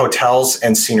those were hotels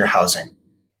and senior housing.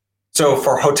 So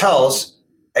for hotels,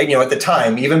 at the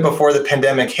time, even before the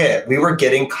pandemic hit, we were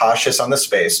getting cautious on the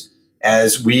space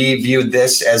as we viewed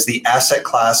this as the asset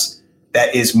class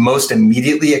that is most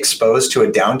immediately exposed to a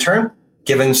downturn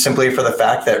given simply for the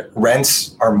fact that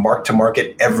rents are marked to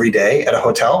market every day at a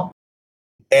hotel.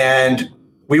 And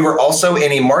we were also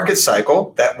in a market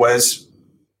cycle that was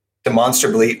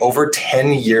demonstrably over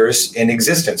 10 years in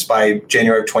existence by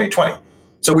January of 2020.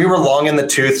 So we were long in the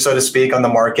tooth, so to speak, on the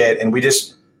market. And we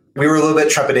were a little bit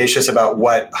trepidatious about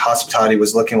what hospitality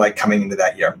was looking like coming into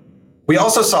that year. We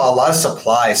also saw a lot of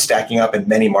supply stacking up in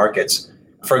many markets.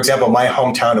 For example, my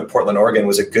hometown of Portland, Oregon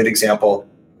was a good example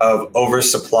of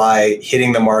oversupply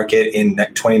hitting the market in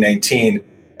 2019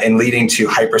 and leading to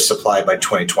hypersupply by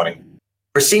 2020.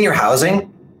 For senior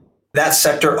housing, that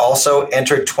sector also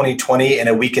entered 2020 in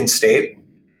a weakened state,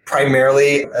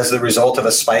 primarily as the result of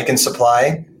a spike in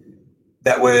supply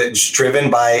that was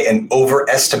driven by an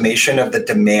overestimation of the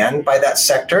demand by that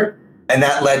sector. And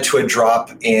that led to a drop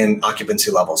in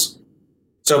occupancy levels.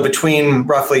 So between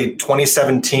roughly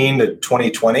 2017 to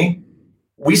 2020,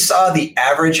 we saw the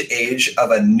average age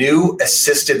of a new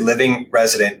assisted living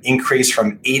resident increase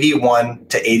from 81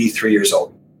 to 83 years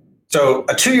old. So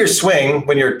a 2-year swing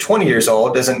when you're 20 years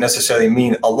old doesn't necessarily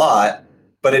mean a lot,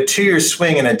 but a 2-year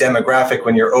swing in a demographic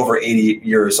when you're over 80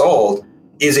 years old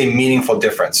is a meaningful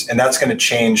difference. And that's going to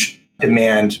change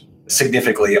demand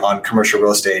significantly on commercial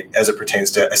real estate as it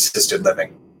pertains to assisted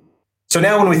living. So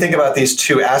now when we think about these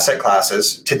two asset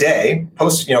classes today,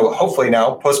 hopefully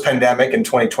now post-pandemic in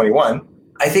 2021,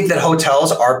 I think that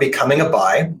hotels are becoming a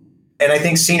buy. And I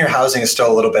think senior housing is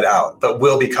still a little bit out, but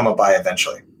will become a buy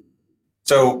eventually.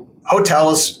 So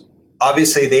hotels,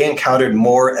 obviously, they encountered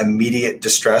more immediate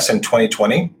distress in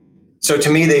 2020. So to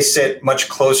me, they sit much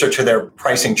closer to their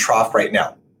pricing trough right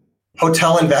now.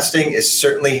 Hotel investing is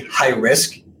certainly high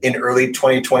risk in early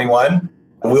 2021,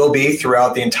 will be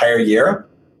throughout the entire year.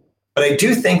 But I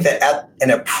do think that at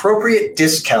an appropriate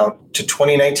discount to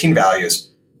 2019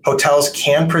 values, hotels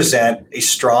can present a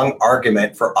strong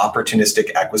argument for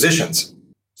opportunistic acquisitions.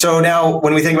 So now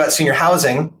when we think about senior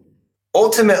housing,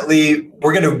 ultimately,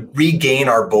 we're going to regain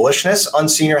our bullishness on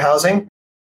senior housing.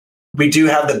 We do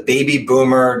have the baby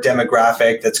boomer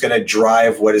demographic that's going to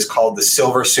drive what is called the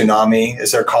silver tsunami,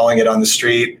 as they're calling it on the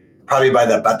street, probably by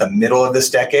about the middle of this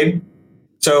decade.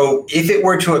 So if it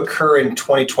were to occur in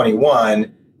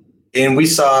 2021, and we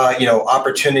saw,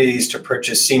 opportunities to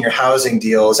purchase senior housing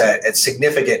deals at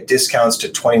significant discounts to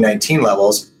 2019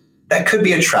 levels, that could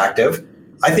be attractive.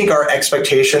 I think our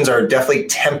expectations are definitely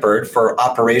tempered for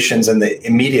operations in the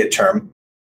immediate term.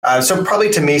 So probably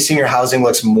to me, senior housing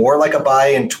looks more like a buy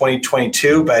in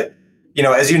 2022. But,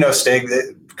 as you know, Stig,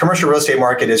 the commercial real estate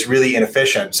market is really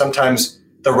inefficient. Sometimes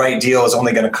the right deal is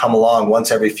only going to come along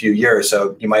once every few years.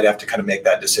 So you might have to kind of make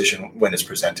that decision when it's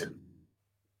presented.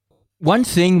 One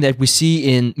thing that we see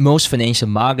in most financial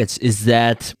markets is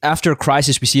that after a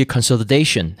crisis, we see a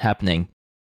consolidation happening.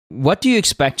 What do you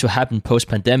expect to happen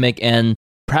post-pandemic and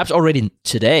perhaps already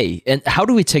today? And how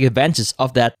do we take advantage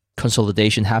of that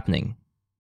consolidation happening?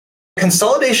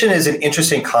 Consolidation is an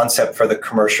interesting concept for the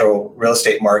commercial real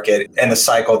estate market and the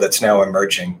cycle that's now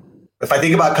emerging. If I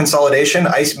think about consolidation,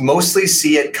 I mostly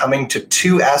see it coming to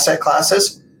two asset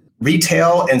classes,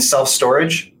 retail and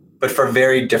self-storage, but for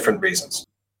very different reasons.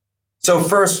 So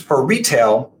first, for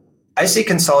retail, I see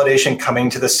consolidation coming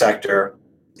to the sector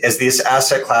as this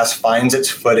asset class finds its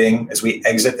footing as we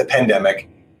exit the pandemic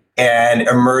and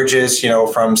emerges,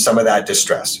 from some of that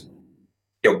distress.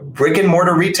 Brick and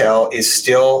mortar retail is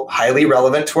still highly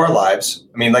relevant to our lives.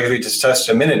 I mean, like we discussed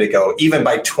a minute ago, even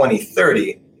by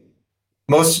 2030,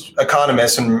 most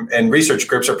economists and research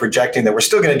groups are projecting that we're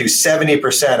still going to do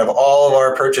 70% of all of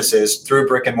our purchases through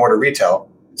brick and mortar retail.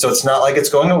 So it's not like it's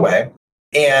going away.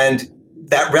 And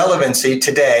that relevancy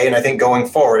today, and I think going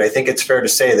forward, I think it's fair to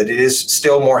say that it is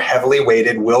still more heavily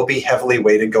weighted, will be heavily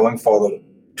weighted going forward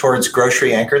towards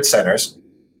grocery anchored centers,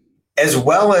 as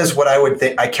well as what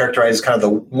I characterize as kind of the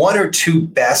one or two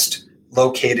best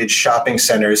located shopping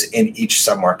centers in each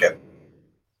submarket.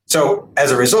 So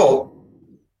as a result,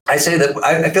 I say that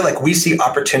I feel like we see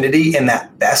opportunity in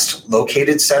that best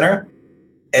located center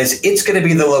as it's going to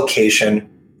be the location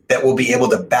that will be able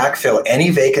to backfill any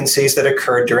vacancies that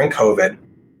occurred during COVID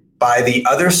by the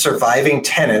other surviving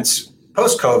tenants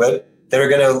post-COVID that are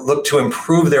going to look to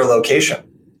improve their location.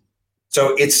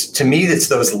 So to me, it's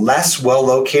those less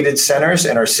well-located centers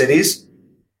in our cities.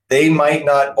 They might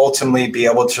not ultimately be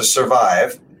able to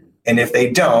survive. And if they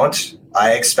don't,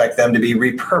 I expect them to be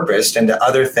repurposed into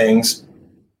other things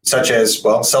such as,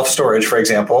 self-storage, for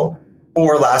example,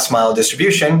 or last mile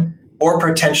distribution, or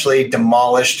potentially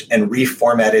demolished and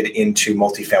reformatted into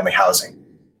multifamily housing.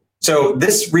 So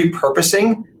this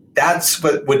repurposing, that's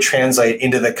what would translate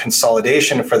into the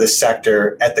consolidation for the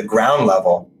sector at the ground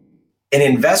level. And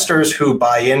investors who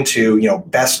buy into,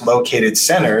 best located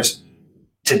centers,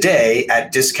 today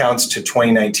at discounts to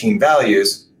 2019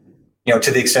 values,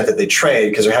 to the extent that they trade,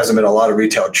 because there hasn't been a lot of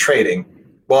retail trading,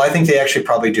 well, I think they actually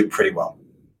probably do pretty well.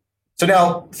 So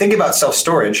now thinking about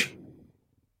self-storage,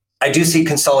 I do see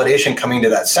consolidation coming to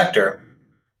that sector,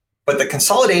 but the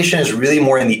consolidation is really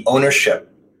more in the ownership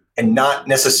and not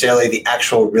necessarily the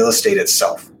actual real estate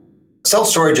itself.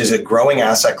 Self-storage is a growing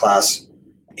asset class.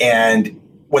 And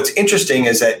what's interesting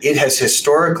is that it has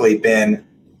historically been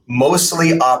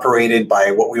mostly operated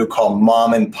by what we would call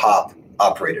mom and pop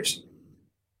operators.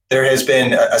 There has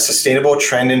been a sustainable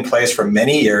trend in place for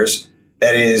many years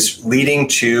that is leading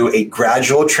to a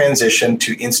gradual transition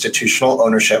to institutional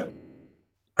ownership,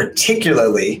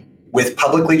 particularly with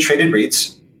publicly traded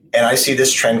REITs. And I see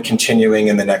this trend continuing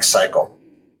in the next cycle.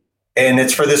 And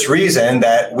it's for this reason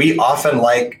that we often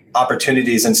like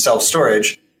opportunities in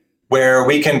self-storage where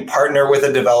we can partner with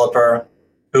a developer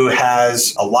who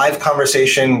has a live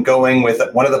conversation going with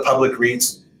one of the public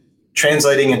REITs,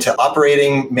 translating into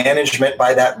operating management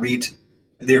by that REIT.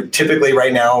 They're typically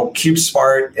right now,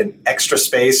 CubeSmart and Extra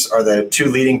Space are the two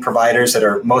leading providers that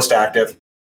are most active.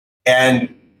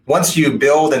 And once you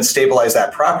build and stabilize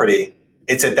that property,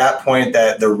 it's at that point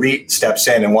that the REIT steps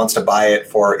in and wants to buy it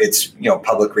for its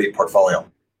public REIT portfolio.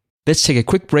 Let's take a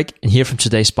quick break and hear from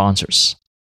today's sponsors.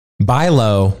 Buy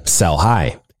low, sell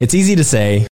high. It's easy to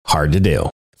say, hard to do.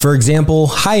 For example,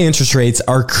 high interest rates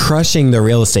are crushing the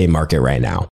real estate market right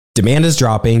now. Demand is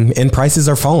dropping and prices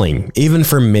are falling, even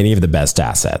for many of the best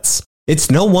assets. It's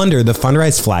no wonder the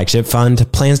Fundrise flagship fund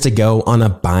plans to go on a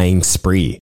buying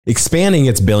spree, expanding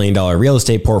its billion-dollar real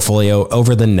estate portfolio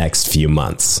over the next few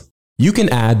months. You can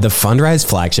add the Fundrise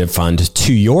flagship fund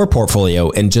to your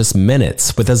portfolio in just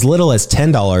minutes with as little as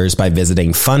 $10 by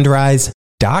visiting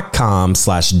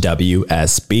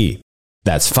fundrise.com/WSB.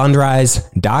 That's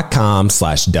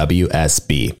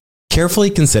fundrise.com/WSB. Carefully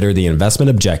consider the investment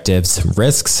objectives,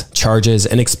 risks, charges,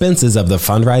 and expenses of the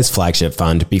Fundrise flagship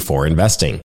fund before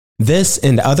investing. This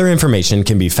and other information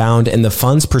can be found in the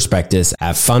fund's prospectus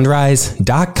at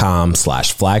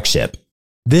fundrise.com/flagship.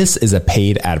 This is a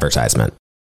paid advertisement.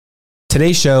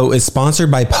 Today's show is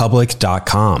sponsored by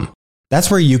Public.com.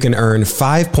 That's where you can earn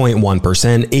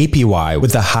 5.1% APY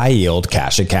with a high-yield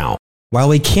cash account. While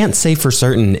we can't say for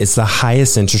certain it's the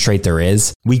highest interest rate there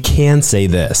is, we can say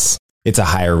this. It's a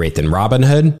higher rate than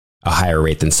Robinhood, a higher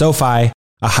rate than SoFi,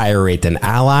 a higher rate than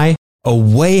Ally, a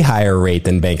way higher rate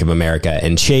than Bank of America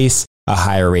and Chase, a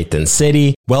higher rate than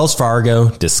Citi, Wells Fargo,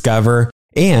 Discover,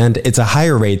 and it's a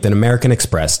higher rate than American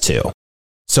Express too.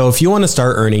 So if you want to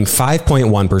start earning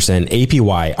 5.1%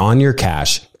 APY on your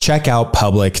cash, check out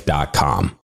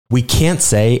Public.com. We can't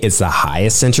say it's the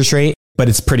highest interest rate, but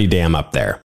it's pretty damn up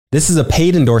there. This is a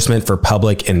paid endorsement for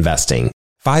Public Investing.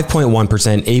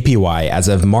 5.1% APY as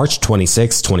of March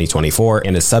 26, 2024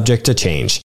 and is subject to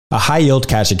change. A high-yield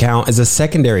cash account is a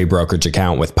secondary brokerage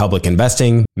account with Public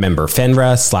Investing, member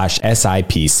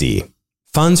FINRA/SIPC.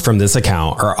 Funds from this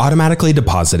account are automatically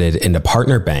deposited into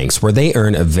partner banks where they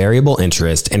earn a variable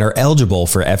interest and are eligible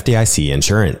for FDIC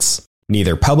insurance.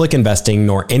 Neither Public Investing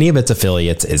nor any of its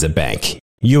affiliates is a bank.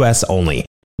 U.S. only.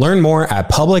 Learn more at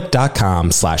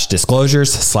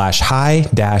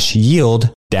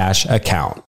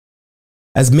public.com/disclosures/high-yield-account.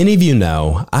 As many of you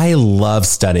know, I love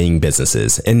studying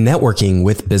businesses and networking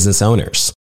with business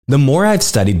owners. The more I've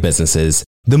studied businesses,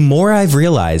 the more I've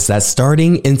realized that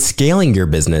starting and scaling your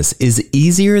business is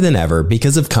easier than ever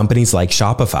because of companies like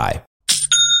Shopify.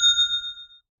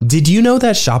 Did you know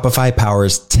that Shopify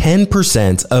powers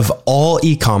 10% of all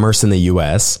e-commerce in the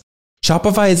US?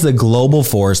 Shopify is the global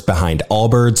force behind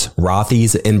Allbirds,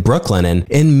 Rothy's, and Brooklinen,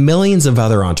 and millions of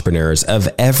other entrepreneurs of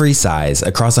every size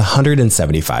across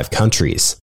 175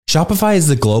 countries. Shopify is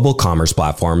the global commerce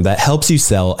platform that helps you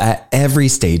sell at every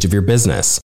stage of your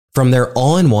business. From their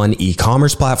all-in-one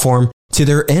e-commerce platform to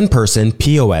their in-person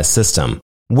POS system.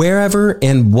 Wherever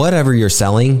and whatever you're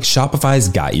selling, Shopify's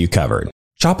got you covered.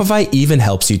 Shopify even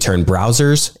helps you turn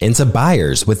browsers into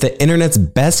buyers with the internet's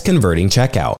best converting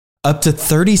checkout, up to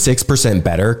 36%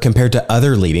 better compared to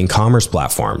other leading commerce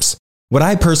platforms. What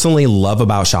I personally love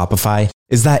about Shopify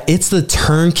is that it's the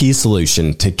turnkey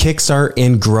solution to kickstart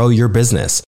and grow your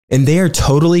business, and they are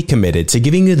totally committed to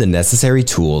giving you the necessary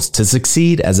tools to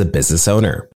succeed as a business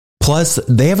owner. Plus,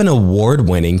 they have an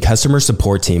award-winning customer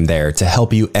support team there to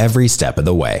help you every step of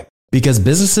the way. Because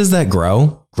businesses that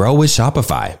grow, grow with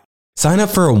Shopify. Sign up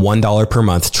for a $1 per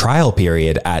month trial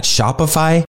period at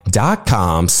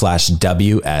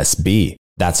shopify.com/WSB.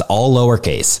 That's all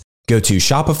lowercase. Go to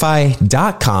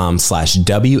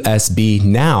shopify.com/WSB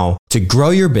now to grow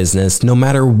your business no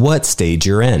matter what stage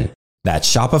you're in. That's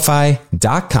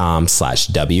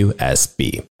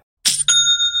shopify.com/WSB.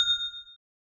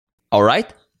 All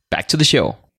right, back to the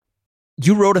show.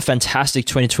 You wrote a fantastic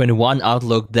 2021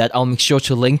 outlook that I'll make sure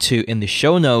to link to in the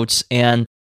show notes. And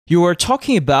you were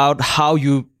talking about how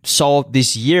you saw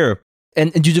this year,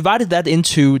 and you divided that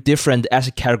into different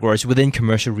asset categories within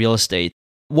commercial real estate.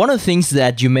 One of the things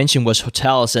that you mentioned was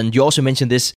hotels, and you also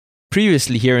mentioned this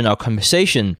previously here in our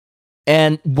conversation.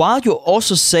 And while you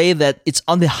also say that it's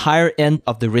on the higher end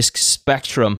of the risk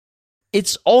spectrum,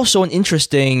 it's also an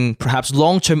interesting, perhaps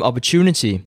long-term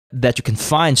opportunity that you can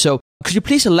find. So could you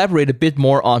please elaborate a bit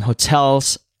more on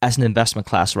hotels as an investment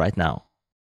class right now?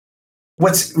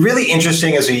 What's really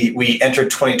interesting as we entered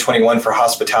 2021 for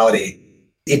hospitality,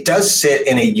 it does sit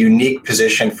in a unique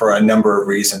position for a number of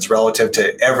reasons relative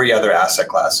to every other asset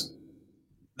class.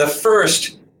 The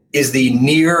first is the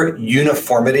near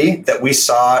uniformity that we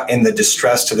saw in the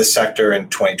distress to the sector in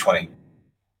 2020.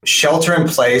 Shelter in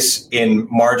place in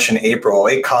March and April,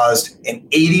 it caused an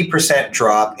 80%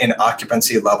 drop in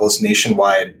occupancy levels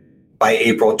nationwide by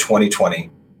April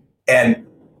 2020. And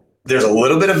there's a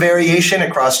little bit of variation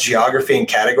across geography and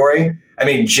category. I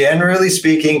mean, generally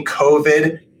speaking,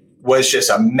 COVID was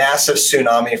just a massive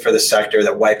tsunami for the sector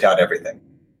that wiped out everything.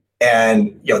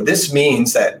 And this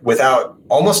means that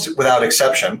almost without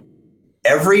exception,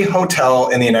 every hotel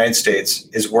in the United States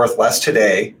is worth less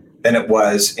today than it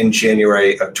was in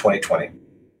January of 2020.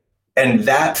 And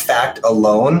that fact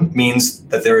alone means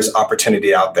that there is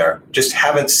opportunity out there. Just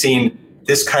haven't seen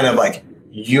this kind of like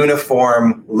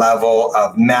uniform level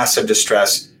of massive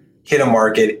distress hit a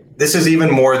market. This is even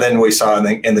more than we saw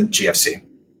in the GFC.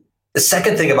 The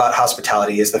second thing about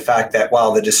hospitality is the fact that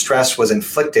while the distress was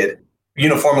inflicted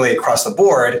uniformly across the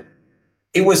board,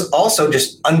 it was also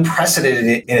just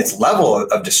unprecedented in its level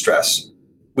of distress.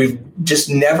 We've just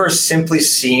never simply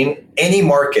seen any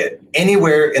market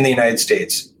anywhere in the United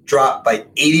States drop by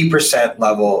 80%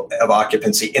 level of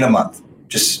occupancy in a month.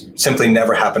 Just simply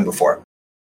never happened before.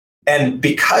 And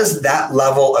because that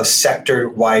level of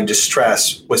sector-wide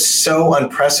distress was so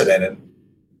unprecedented,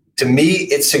 to me,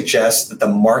 it suggests that the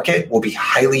market will be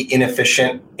highly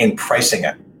inefficient in pricing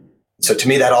it. So to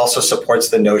me, that also supports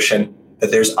the notion that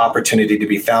there's opportunity to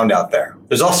be found out there.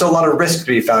 There's also a lot of risk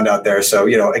to be found out there. So,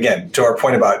 again, to our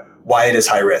point about why it is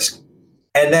high risk.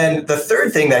 And then the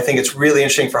third thing that I think it's really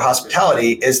interesting for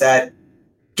hospitality is that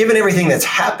given everything that's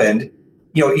happened,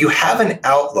 you have an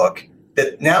outlook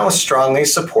that now strongly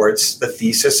supports the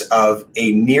thesis of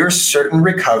a near certain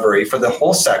recovery for the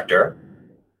whole sector,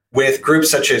 with groups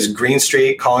such as Green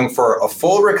Street calling for a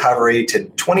full recovery to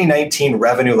 2019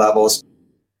 revenue levels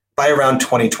by around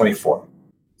 2024.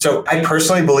 So I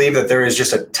personally believe that there is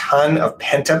just a ton of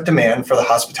pent-up demand for the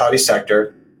hospitality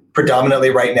sector, predominantly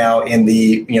right now in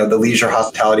the leisure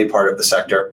hospitality part of the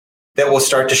sector, that will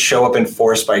start to show up in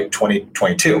force by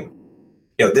 2022.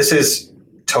 This is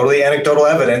totally anecdotal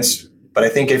evidence, but I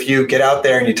think if you get out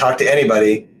there and you talk to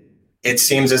anybody, it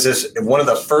seems as if one of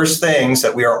the first things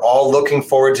that we are all looking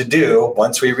forward to do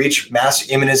once we reach mass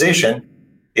immunization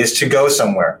is to go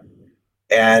somewhere.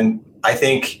 And I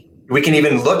think we can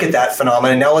even look at that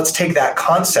phenomenon. Now let's take that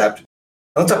concept,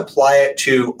 let's apply it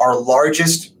to our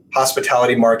largest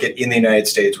hospitality market in the United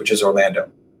States, which is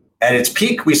Orlando. At its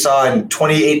peak, we saw in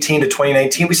 2018 to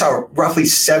 2019, we saw roughly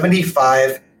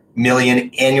 75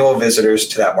 million annual visitors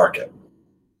to that market.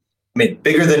 I mean,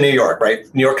 bigger than New York, right?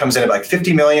 New York comes in at like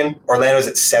 50 million, Orlando's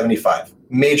at 75,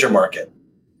 major market.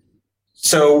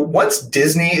 So once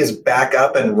Disney is back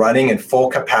up and running in full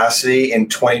capacity in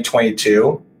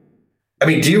 2022, I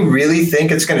mean, do you really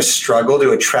think it's going to struggle to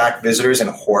attract visitors in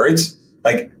hordes?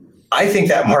 Like, I think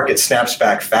that market snaps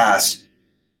back fast.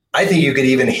 I think you could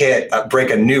even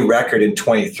break a new record in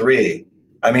 23.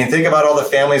 I mean, think about all the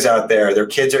families out there. Their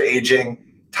kids are aging.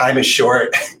 Time is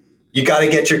short. You got to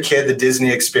get your kid the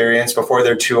Disney experience before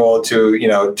they're too old to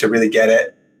really get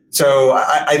it. So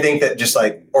I think that just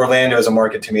like Orlando is a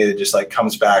market to me that just like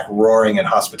comes back roaring in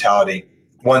hospitality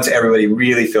once everybody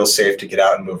really feels safe to get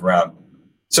out and move around.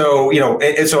 So,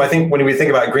 and so I think when we think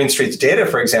about Green Street's data,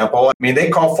 for example, I mean, they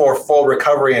call for full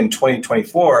recovery in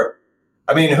 2024.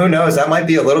 I mean, who knows? That might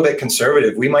be a little bit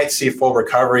conservative. We might see full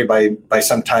recovery by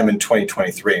sometime in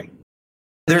 2023.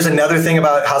 There's another thing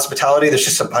about hospitality. There's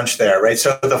just a bunch there, right?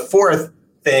 So the fourth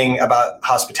thing about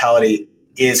hospitality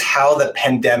is how the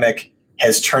pandemic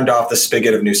has turned off the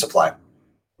spigot of new supply.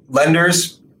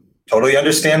 Lenders, totally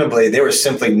understandably, they were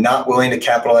simply not willing to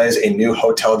capitalize a new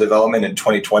hotel development in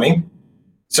 2020.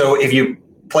 So if you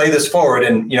play this forward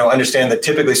and understand that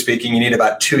typically speaking, you need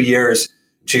about 2 years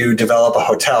to develop a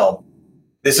hotel,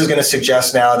 this is going to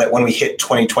suggest now that when we hit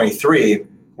 2023,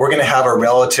 we're going to have a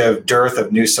relative dearth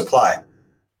of new supply.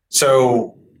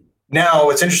 So Now,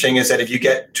 what's interesting is that if you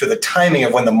get to the timing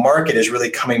of when the market is really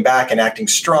coming back and acting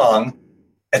strong,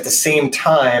 at the same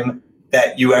time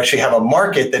that you actually have a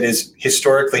market that is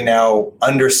historically now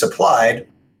undersupplied,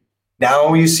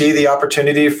 now you see the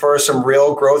opportunity for some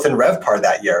real growth in RevPAR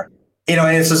that year.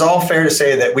 And this is all fair to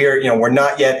say that we're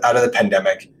not yet out of the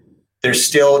pandemic. There's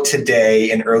still today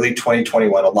in early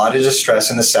 2021, a lot of distress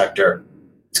in the sector.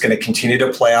 It's going to continue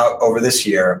to play out over this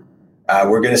year.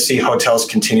 We're going to see hotels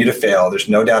continue to fail. There's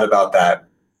no doubt about that.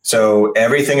 So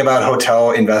everything about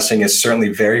hotel investing is certainly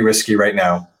very risky right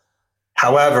now.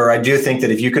 However, I do think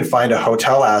that if you can find a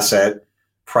hotel asset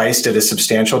priced at a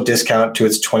substantial discount to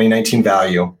its 2019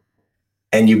 value,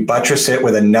 and you buttress it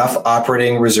with enough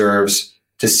operating reserves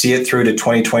to see it through to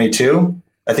 2022,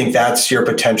 I think that's your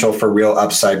potential for real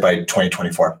upside by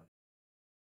 2024.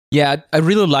 Yeah, I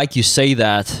really like you say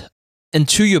that. And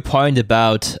to your point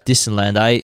about Disneyland,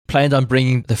 I planned on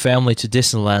bringing the family to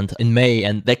Disneyland in May,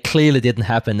 and that clearly didn't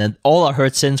happen. And all I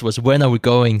heard since was, when are we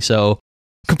going? So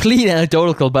completely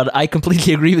anecdotal, but I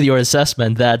completely agree with your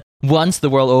assessment that once the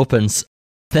world opens,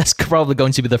 that's probably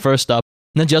going to be the first stop,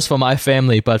 not just for my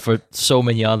family, but for so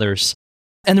many others.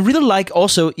 And I really like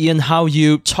also, Ian, how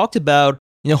you talked about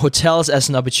hotels as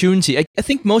an opportunity. I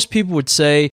think most people would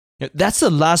say that's the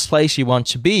last place you want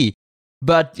to be.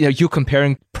 But you're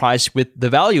comparing price with the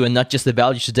value, and not just the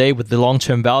value today with the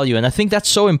long-term value. And I think that's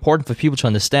so important for people to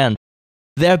understand.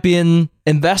 There have been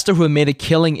investors who have made a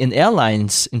killing in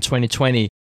airlines in 2020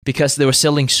 because they were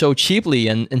selling so cheaply,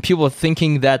 and people were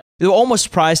thinking that they were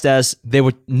almost priced as they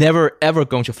were never, ever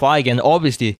going to fly again.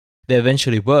 Obviously, they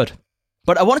eventually would.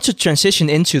 But I wanted to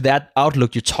transition into that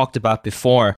outlook you talked about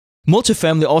before.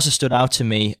 Multifamily also stood out to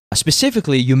me.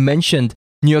 Specifically, you mentioned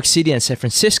New York City and San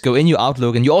Francisco in your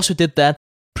outlook, and you also did that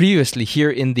previously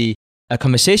here in the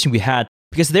conversation we had,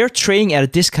 because they're trading at a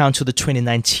discount to the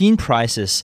 2019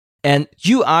 prices, and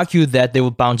you argue that they will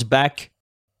bounce back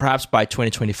perhaps by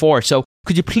 2024. So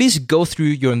could you please go through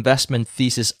your investment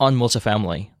thesis on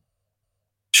multifamily?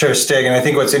 Sure, Stig. And I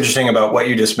think what's interesting about what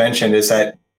you just mentioned is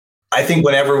that I think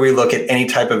whenever we look at any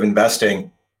type of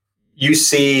investing, you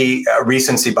see a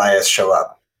recency bias show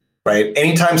up, right?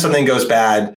 Anytime something goes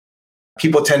bad,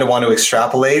 people tend to want to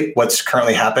extrapolate what's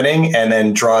currently happening and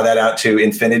then draw that out to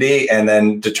infinity and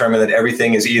then determine that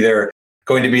everything is either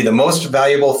going to be the most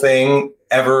valuable thing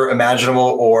ever imaginable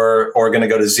or going to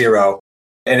go to zero.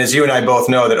 And as you and I both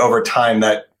know, that over time,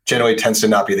 that generally tends to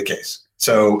not be the case.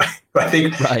 So I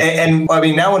think, right. and I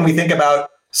mean, now when we think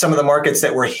about some of the markets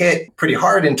that were hit pretty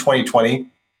hard in 2020,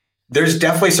 there's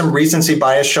definitely some recency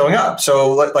bias showing up.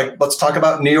 So let's talk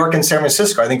about New York and San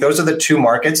Francisco. I think those are the two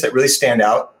markets that really stand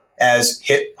out as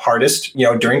hit hardest,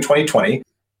 during 2020.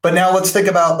 But now let's think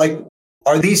about,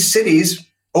 are these cities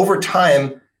over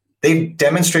time, they've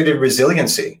demonstrated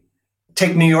resiliency.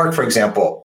 Take New York, for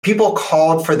example. People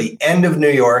called for the end of New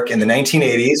York in the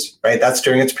 1980s, right? That's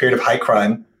during its period of high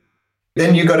crime.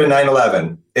 Then you go to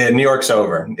 9/11 and New York's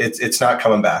over. It's not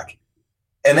coming back.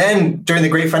 And then during the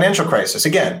great financial crisis,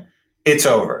 again, it's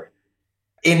over.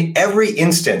 In every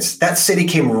instance, that city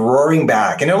came roaring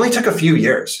back, and it only took a few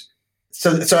years.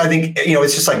 So I think,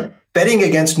 it's just like betting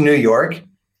against New York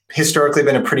historically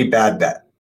been a pretty bad bet.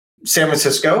 San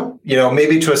Francisco,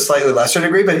 maybe to a slightly lesser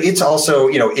degree, but it's also,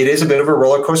 it is a bit of a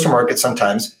roller coaster market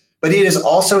sometimes, but it has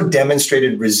also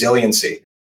demonstrated resiliency.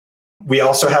 We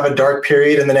also have a dark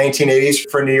period in the 1980s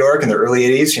for New York. In the early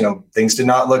 80s, things did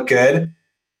not look good.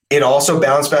 It also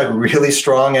bounced back really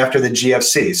strong after the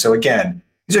GFC. So again,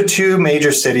 these are two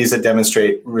major cities that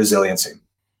demonstrate resiliency.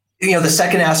 The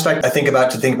second aspect I think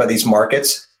about these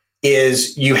markets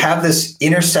is you have this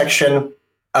intersection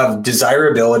of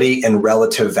desirability and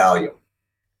relative value.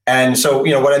 And so,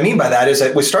 what I mean by that is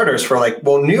that with starters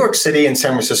New York City and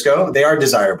San Francisco, they are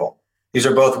desirable. These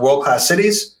are both world-class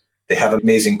cities. They have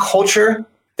amazing culture.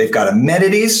 They've got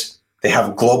amenities. They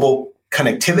have global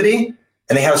connectivity,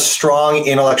 and they have strong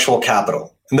intellectual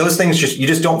capital. And those things you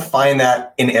just don't find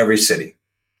that in every city.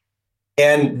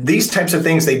 And these types of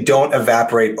things, they don't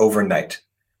evaporate overnight.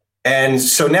 And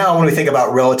so now when we think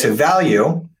about relative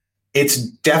value, it's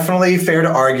definitely fair to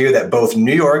argue that both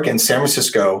New York and San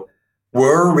Francisco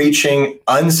were reaching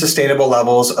unsustainable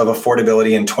levels of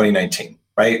affordability in 2019,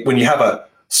 right? When you have a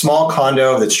small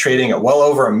condo that's trading at well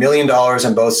over $1 million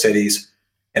in both cities,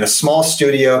 and a small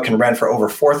studio can rent for over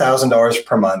 $4,000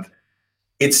 per month,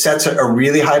 it sets a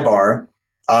really high bar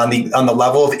on the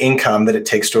level of income that it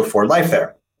takes to afford life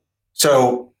there.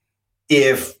 So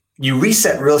if you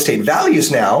reset real estate values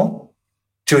now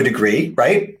to a degree,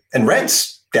 right, and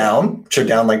rents down, which are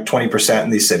down like 20% in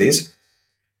these cities,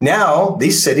 now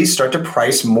these cities start to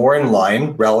price more in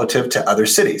line relative to other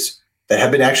cities that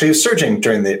have been actually surging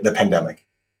during the pandemic.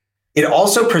 It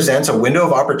also presents a window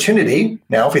of opportunity.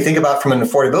 Now, if we think about from an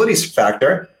affordability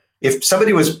factor, if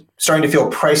somebody was starting to feel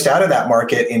priced out of that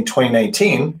market in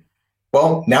 2019,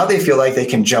 well, now they feel like they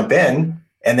can jump in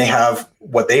and they have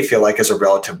what they feel like is a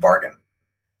relative bargain.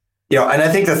 And I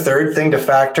think the third thing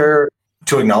to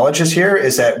acknowledge this here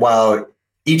is that while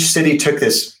each city took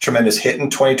this tremendous hit in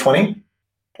 2020,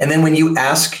 and then when you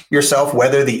ask yourself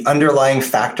whether the underlying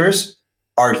factors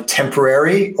are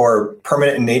temporary or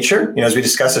permanent in nature, as we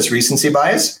discussed this recency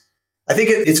bias, I think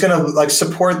it's going to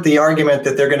support the argument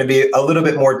that they're going to be a little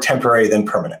bit more temporary than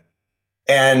permanent.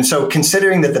 And so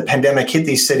considering that the pandemic hit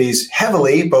these cities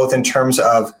heavily, both in terms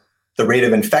of the rate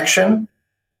of infection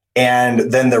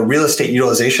and then the real estate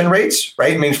utilization rates,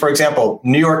 right? I mean, for example,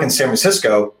 New York and San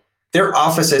Francisco, their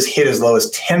offices hit as low as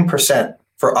 10%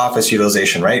 for office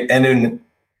utilization, right? And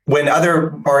when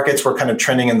other markets were kind of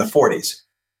trending in the 40s.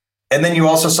 And then you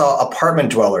also saw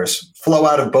apartment dwellers flow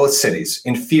out of both cities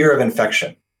in fear of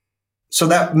infection. So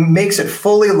that makes it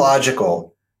fully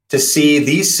logical to see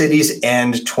these cities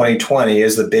end 2020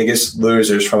 as the biggest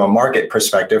losers from a market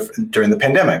perspective during the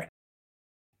pandemic.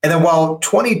 And then while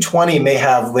 2020 may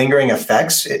have lingering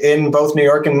effects in both New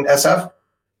York and SF,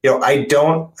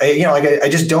 I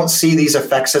just don't see these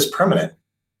effects as permanent.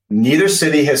 Neither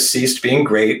city has ceased being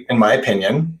great, in my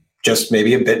opinion, just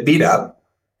maybe a bit beat up.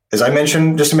 As I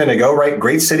mentioned just a minute ago, right?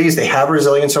 Great cities, they have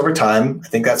resilience over time. I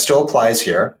think that still applies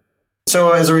here.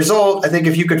 So as a result, I think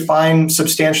if you could find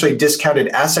substantially discounted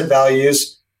asset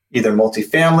values, either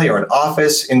multifamily or an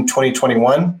office in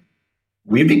 2021,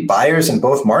 we'd be buyers in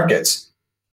both markets.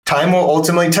 Time will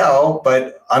ultimately tell,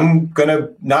 but I'm going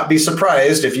to not be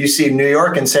surprised if you see New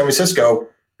York and San Francisco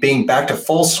being back to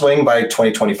full swing by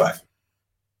 2025.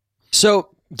 So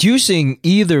using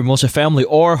either multifamily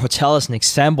or hotel as an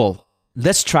example,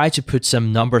 let's try to put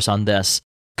some numbers on this.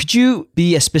 Could you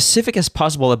be as specific as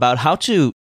possible about how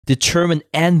to determine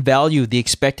and value the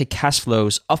expected cash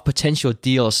flows of potential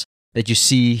deals that you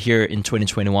see here in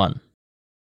 2021?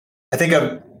 I think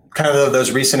of kind of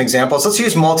those recent examples. Let's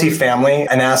use multifamily,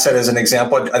 an asset as an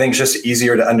example. I think it's just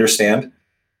easier to understand.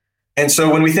 And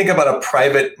so when we think about a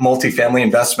private multifamily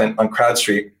investment on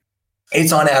CrowdStreet,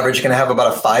 it's on average going to have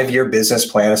about a 5-year business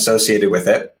plan associated with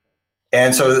it.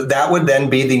 And so that would then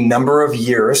be the number of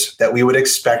years that we would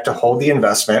expect to hold the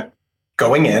investment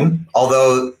going in,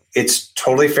 although it's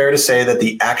totally fair to say that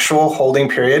the actual holding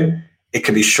period, it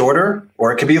could be shorter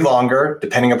or it could be longer,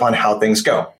 depending upon how things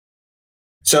go.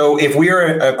 So if we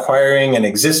are acquiring an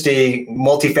existing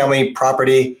multifamily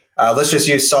property, let's just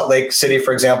use Salt Lake City,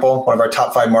 for example, one of our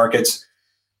top 5 markets.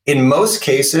 In most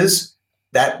cases,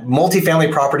 that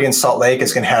multifamily property in Salt Lake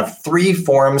is going to have 3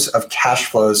 forms of cash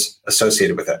flows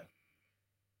associated with it.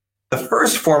 The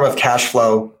first form of cash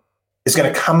flow is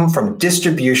going to come from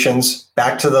distributions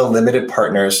back to the limited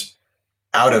partners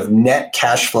out of net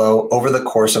cash flow over the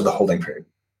course of the holding period.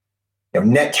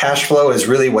 Net cash flow is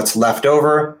really what's left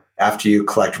over after you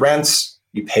collect rents,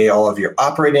 you pay all of your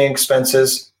operating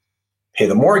expenses, pay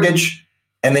the mortgage,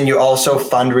 and then you also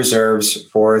fund reserves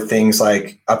for things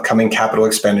like upcoming capital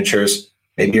expenditures,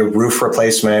 maybe a roof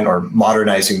replacement or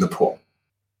modernizing the pool.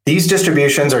 These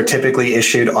distributions are typically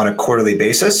issued on a quarterly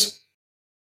basis,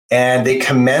 and they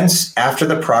commence after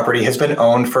the property has been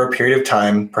owned for a period of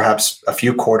time, perhaps a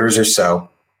few quarters or so.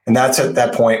 And that's at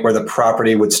that point where the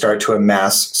property would start to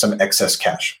amass some excess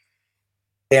cash.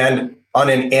 And on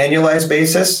an annualized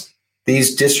basis,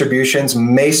 these distributions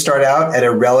may start out at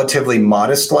a relatively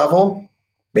modest level,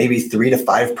 maybe 3 to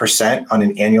 5% on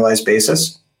an annualized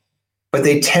basis, but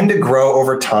they tend to grow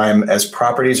over time as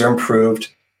properties are improved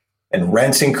and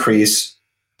rents increase.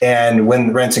 And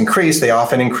when rents increase, they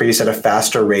often increase at a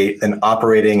faster rate than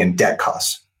operating and debt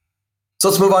costs. So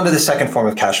let's move on to the second form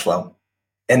of cash flow.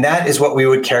 And that is what we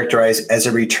would characterize as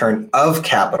a return of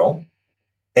capital.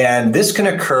 And this can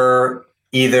occur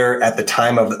either at the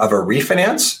time of a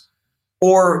refinance,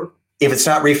 or if it's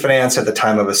not refinance, at the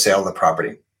time of a sale of the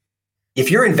property. If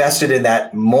you're invested in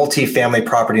that multifamily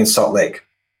property in Salt Lake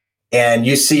and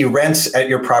you see rents at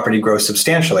your property grow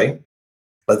substantially,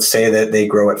 let's say that they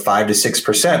grow at 5 to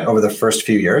 6% over the first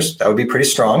few years, that would be pretty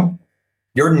strong.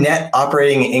 Your net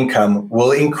operating income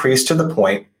will increase to the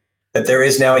point that there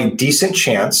is now a decent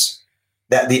chance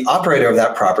that the operator of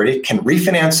that property can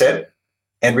refinance it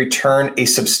and return a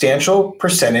substantial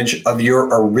percentage of your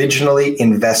originally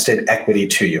invested equity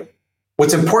to you.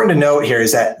 What's important to note here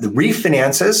is that the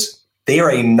refinances, they are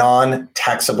a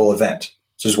non-taxable event,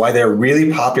 which is why they're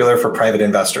really popular for private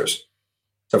investors.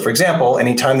 So for example,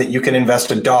 anytime that you can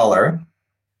invest $1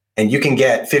 and you can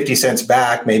get 50 cents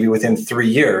back maybe within 3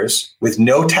 years with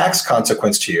no tax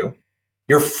consequence to you,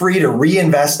 you're free to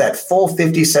reinvest that full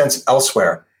 50 cents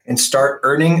elsewhere and start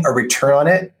earning a return on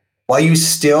it while you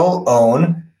still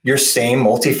own your same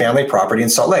multifamily property in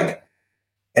Salt Lake.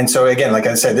 And so again, like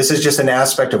I said, this is just an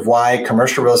aspect of why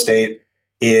commercial real estate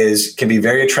can be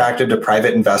very attractive to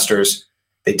private investors.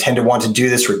 They tend to want to do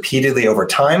this repeatedly over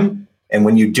time. And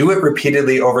when you do it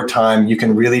repeatedly over time, you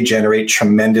can really generate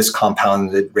tremendous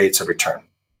compounded rates of return.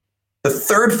 The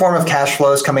third form of cash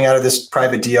flows coming out of this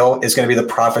private deal is going to be the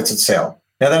profits at sale.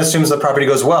 Now that assumes the property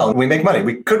goes well and we make money.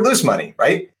 We could lose money,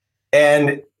 right?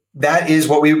 And that is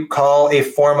what we call a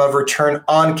form of return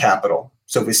on capital.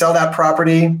 So if we sell that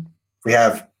property, if we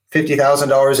have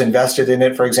 $50,000 invested in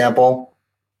it, for example,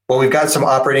 well, we've got some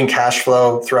operating cash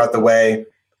flow throughout the way.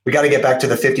 We got to get back to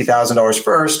the $50,000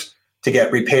 first to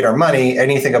get repaid our money.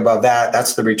 Anything above that,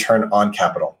 that's the return on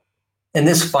capital. And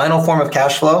this final form of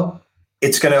cash flow,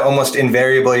 it's going to almost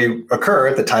invariably occur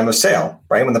at the time of sale,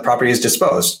 right? When the property is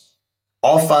disposed.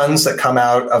 All funds that come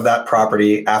out of that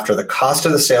property after the cost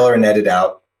of the sale are netted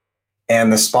out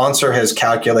and the sponsor has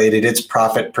calculated its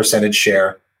profit percentage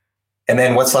share. And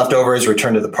then what's left over is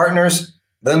returned to the partners,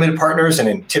 limited partners.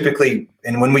 And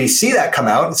when we see that come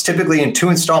out, it's typically in 2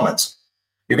 installments.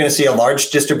 You're going to see a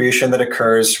large distribution that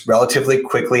occurs relatively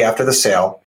quickly after the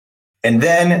sale. And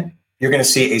then you're going to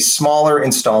see a smaller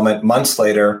installment months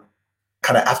later,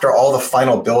 kind of after all the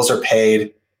final bills are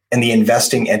paid and the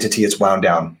investing entity is wound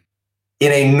down.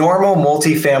 In a normal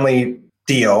multifamily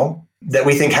deal that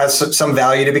we think has some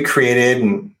value to be created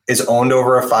and is owned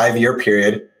over a 5-year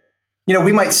period,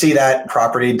 we might see that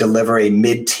property deliver a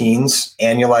mid-teens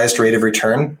annualized rate of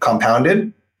return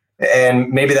compounded,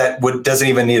 and maybe that doesn't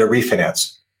even need a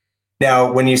refinance.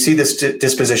 Now, when you see this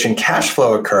disposition cash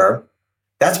flow occur,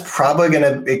 that's probably going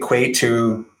to equate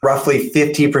to roughly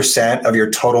 50% of your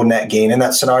total net gain in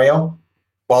that scenario,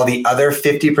 while the other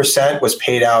 50% was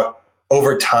paid out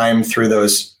over time through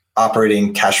those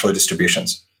operating cash flow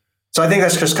distributions. So I think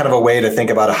that's just kind of a way to think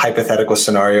about a hypothetical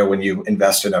scenario when you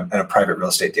invest in a private real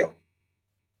estate deal.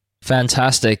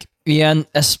 Fantastic. Ian,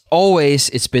 as always,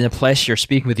 it's been a pleasure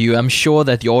speaking with you. I'm sure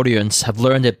that the audience have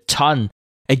learned a ton,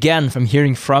 again, from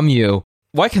hearing from you.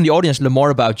 Why can the audience learn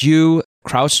more about you,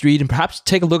 CrowdStreet, and perhaps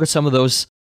take a look at some of those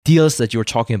deals that you were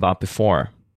talking about before?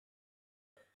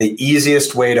 The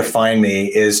easiest way to find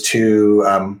me is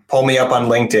to pull me up on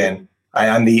LinkedIn.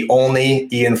 I'm the only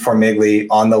Ian Formigle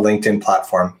on the LinkedIn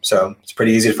platform. So it's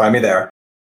pretty easy to find me there.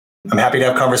 I'm happy to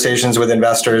have conversations with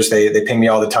investors. They ping me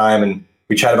all the time and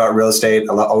we chat about real estate.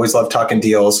 I always love talking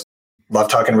deals, love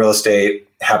talking real estate,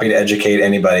 happy to educate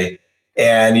anybody.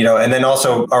 And, and then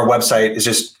also our website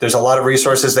is there's a lot of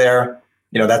resources there.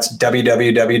 That's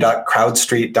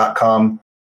www.crowdstreet.com.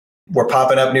 We're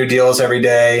popping up new deals every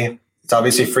day. It's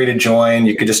obviously free to join.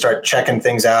 You could just start checking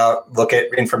things out, look at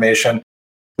information.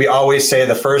 We always say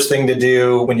the first thing to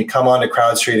do when you come on to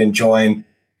CrowdStreet and join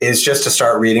is just to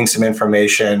start reading some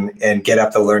information and get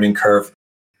up the learning curve.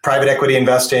 Private equity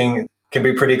investing can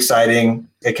be pretty exciting.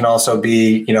 It can also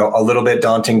be, a little bit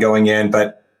daunting going in,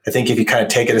 but I think if you kind of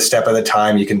take it a step at a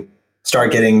time, you can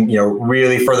start getting,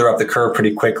 really further up the curve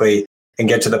pretty quickly and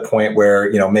get to the point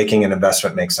where, making an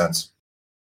investment makes sense.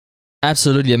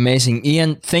 Absolutely amazing.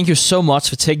 Ian, thank you so much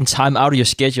for taking time out of your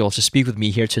schedule to speak with me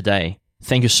here today.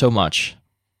 Thank you so much.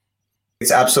 It's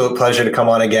an absolute pleasure to come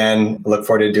on again. I look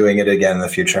forward to doing it again in the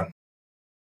future.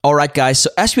 All right, guys.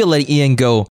 So as we let Ian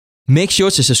go, make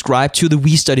sure to subscribe to the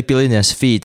We Study Billionaires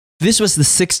feed. This was the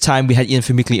 6th time we had Ian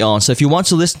Formigle on. So if you want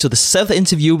to listen to the 7th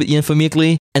interview with Ian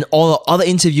Formigle and all our other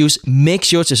interviews, make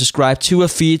sure to subscribe to our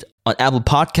feed on Apple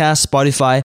Podcasts,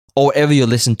 Spotify, or wherever you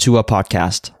listen to our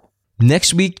podcast.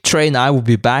 Next week, Trey and I will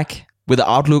be back with an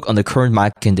outlook on the current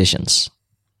market conditions.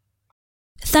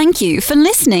 Thank you for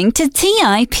listening to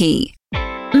TIP.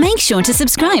 Make sure to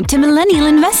subscribe to Millennial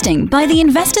Investing by the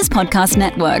Investors Podcast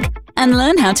Network and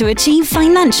learn how to achieve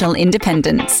financial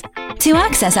independence. To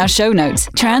access our show notes,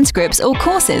 transcripts, or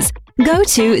courses, go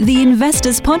to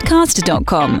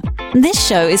theinvestorspodcast.com. This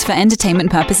show is for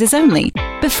entertainment purposes only.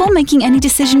 Before making any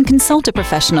decision, consult a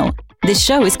professional. This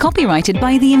show is copyrighted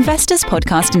by the Investors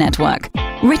Podcast Network.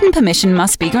 Written permission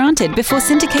must be granted before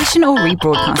syndication or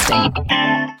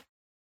rebroadcasting.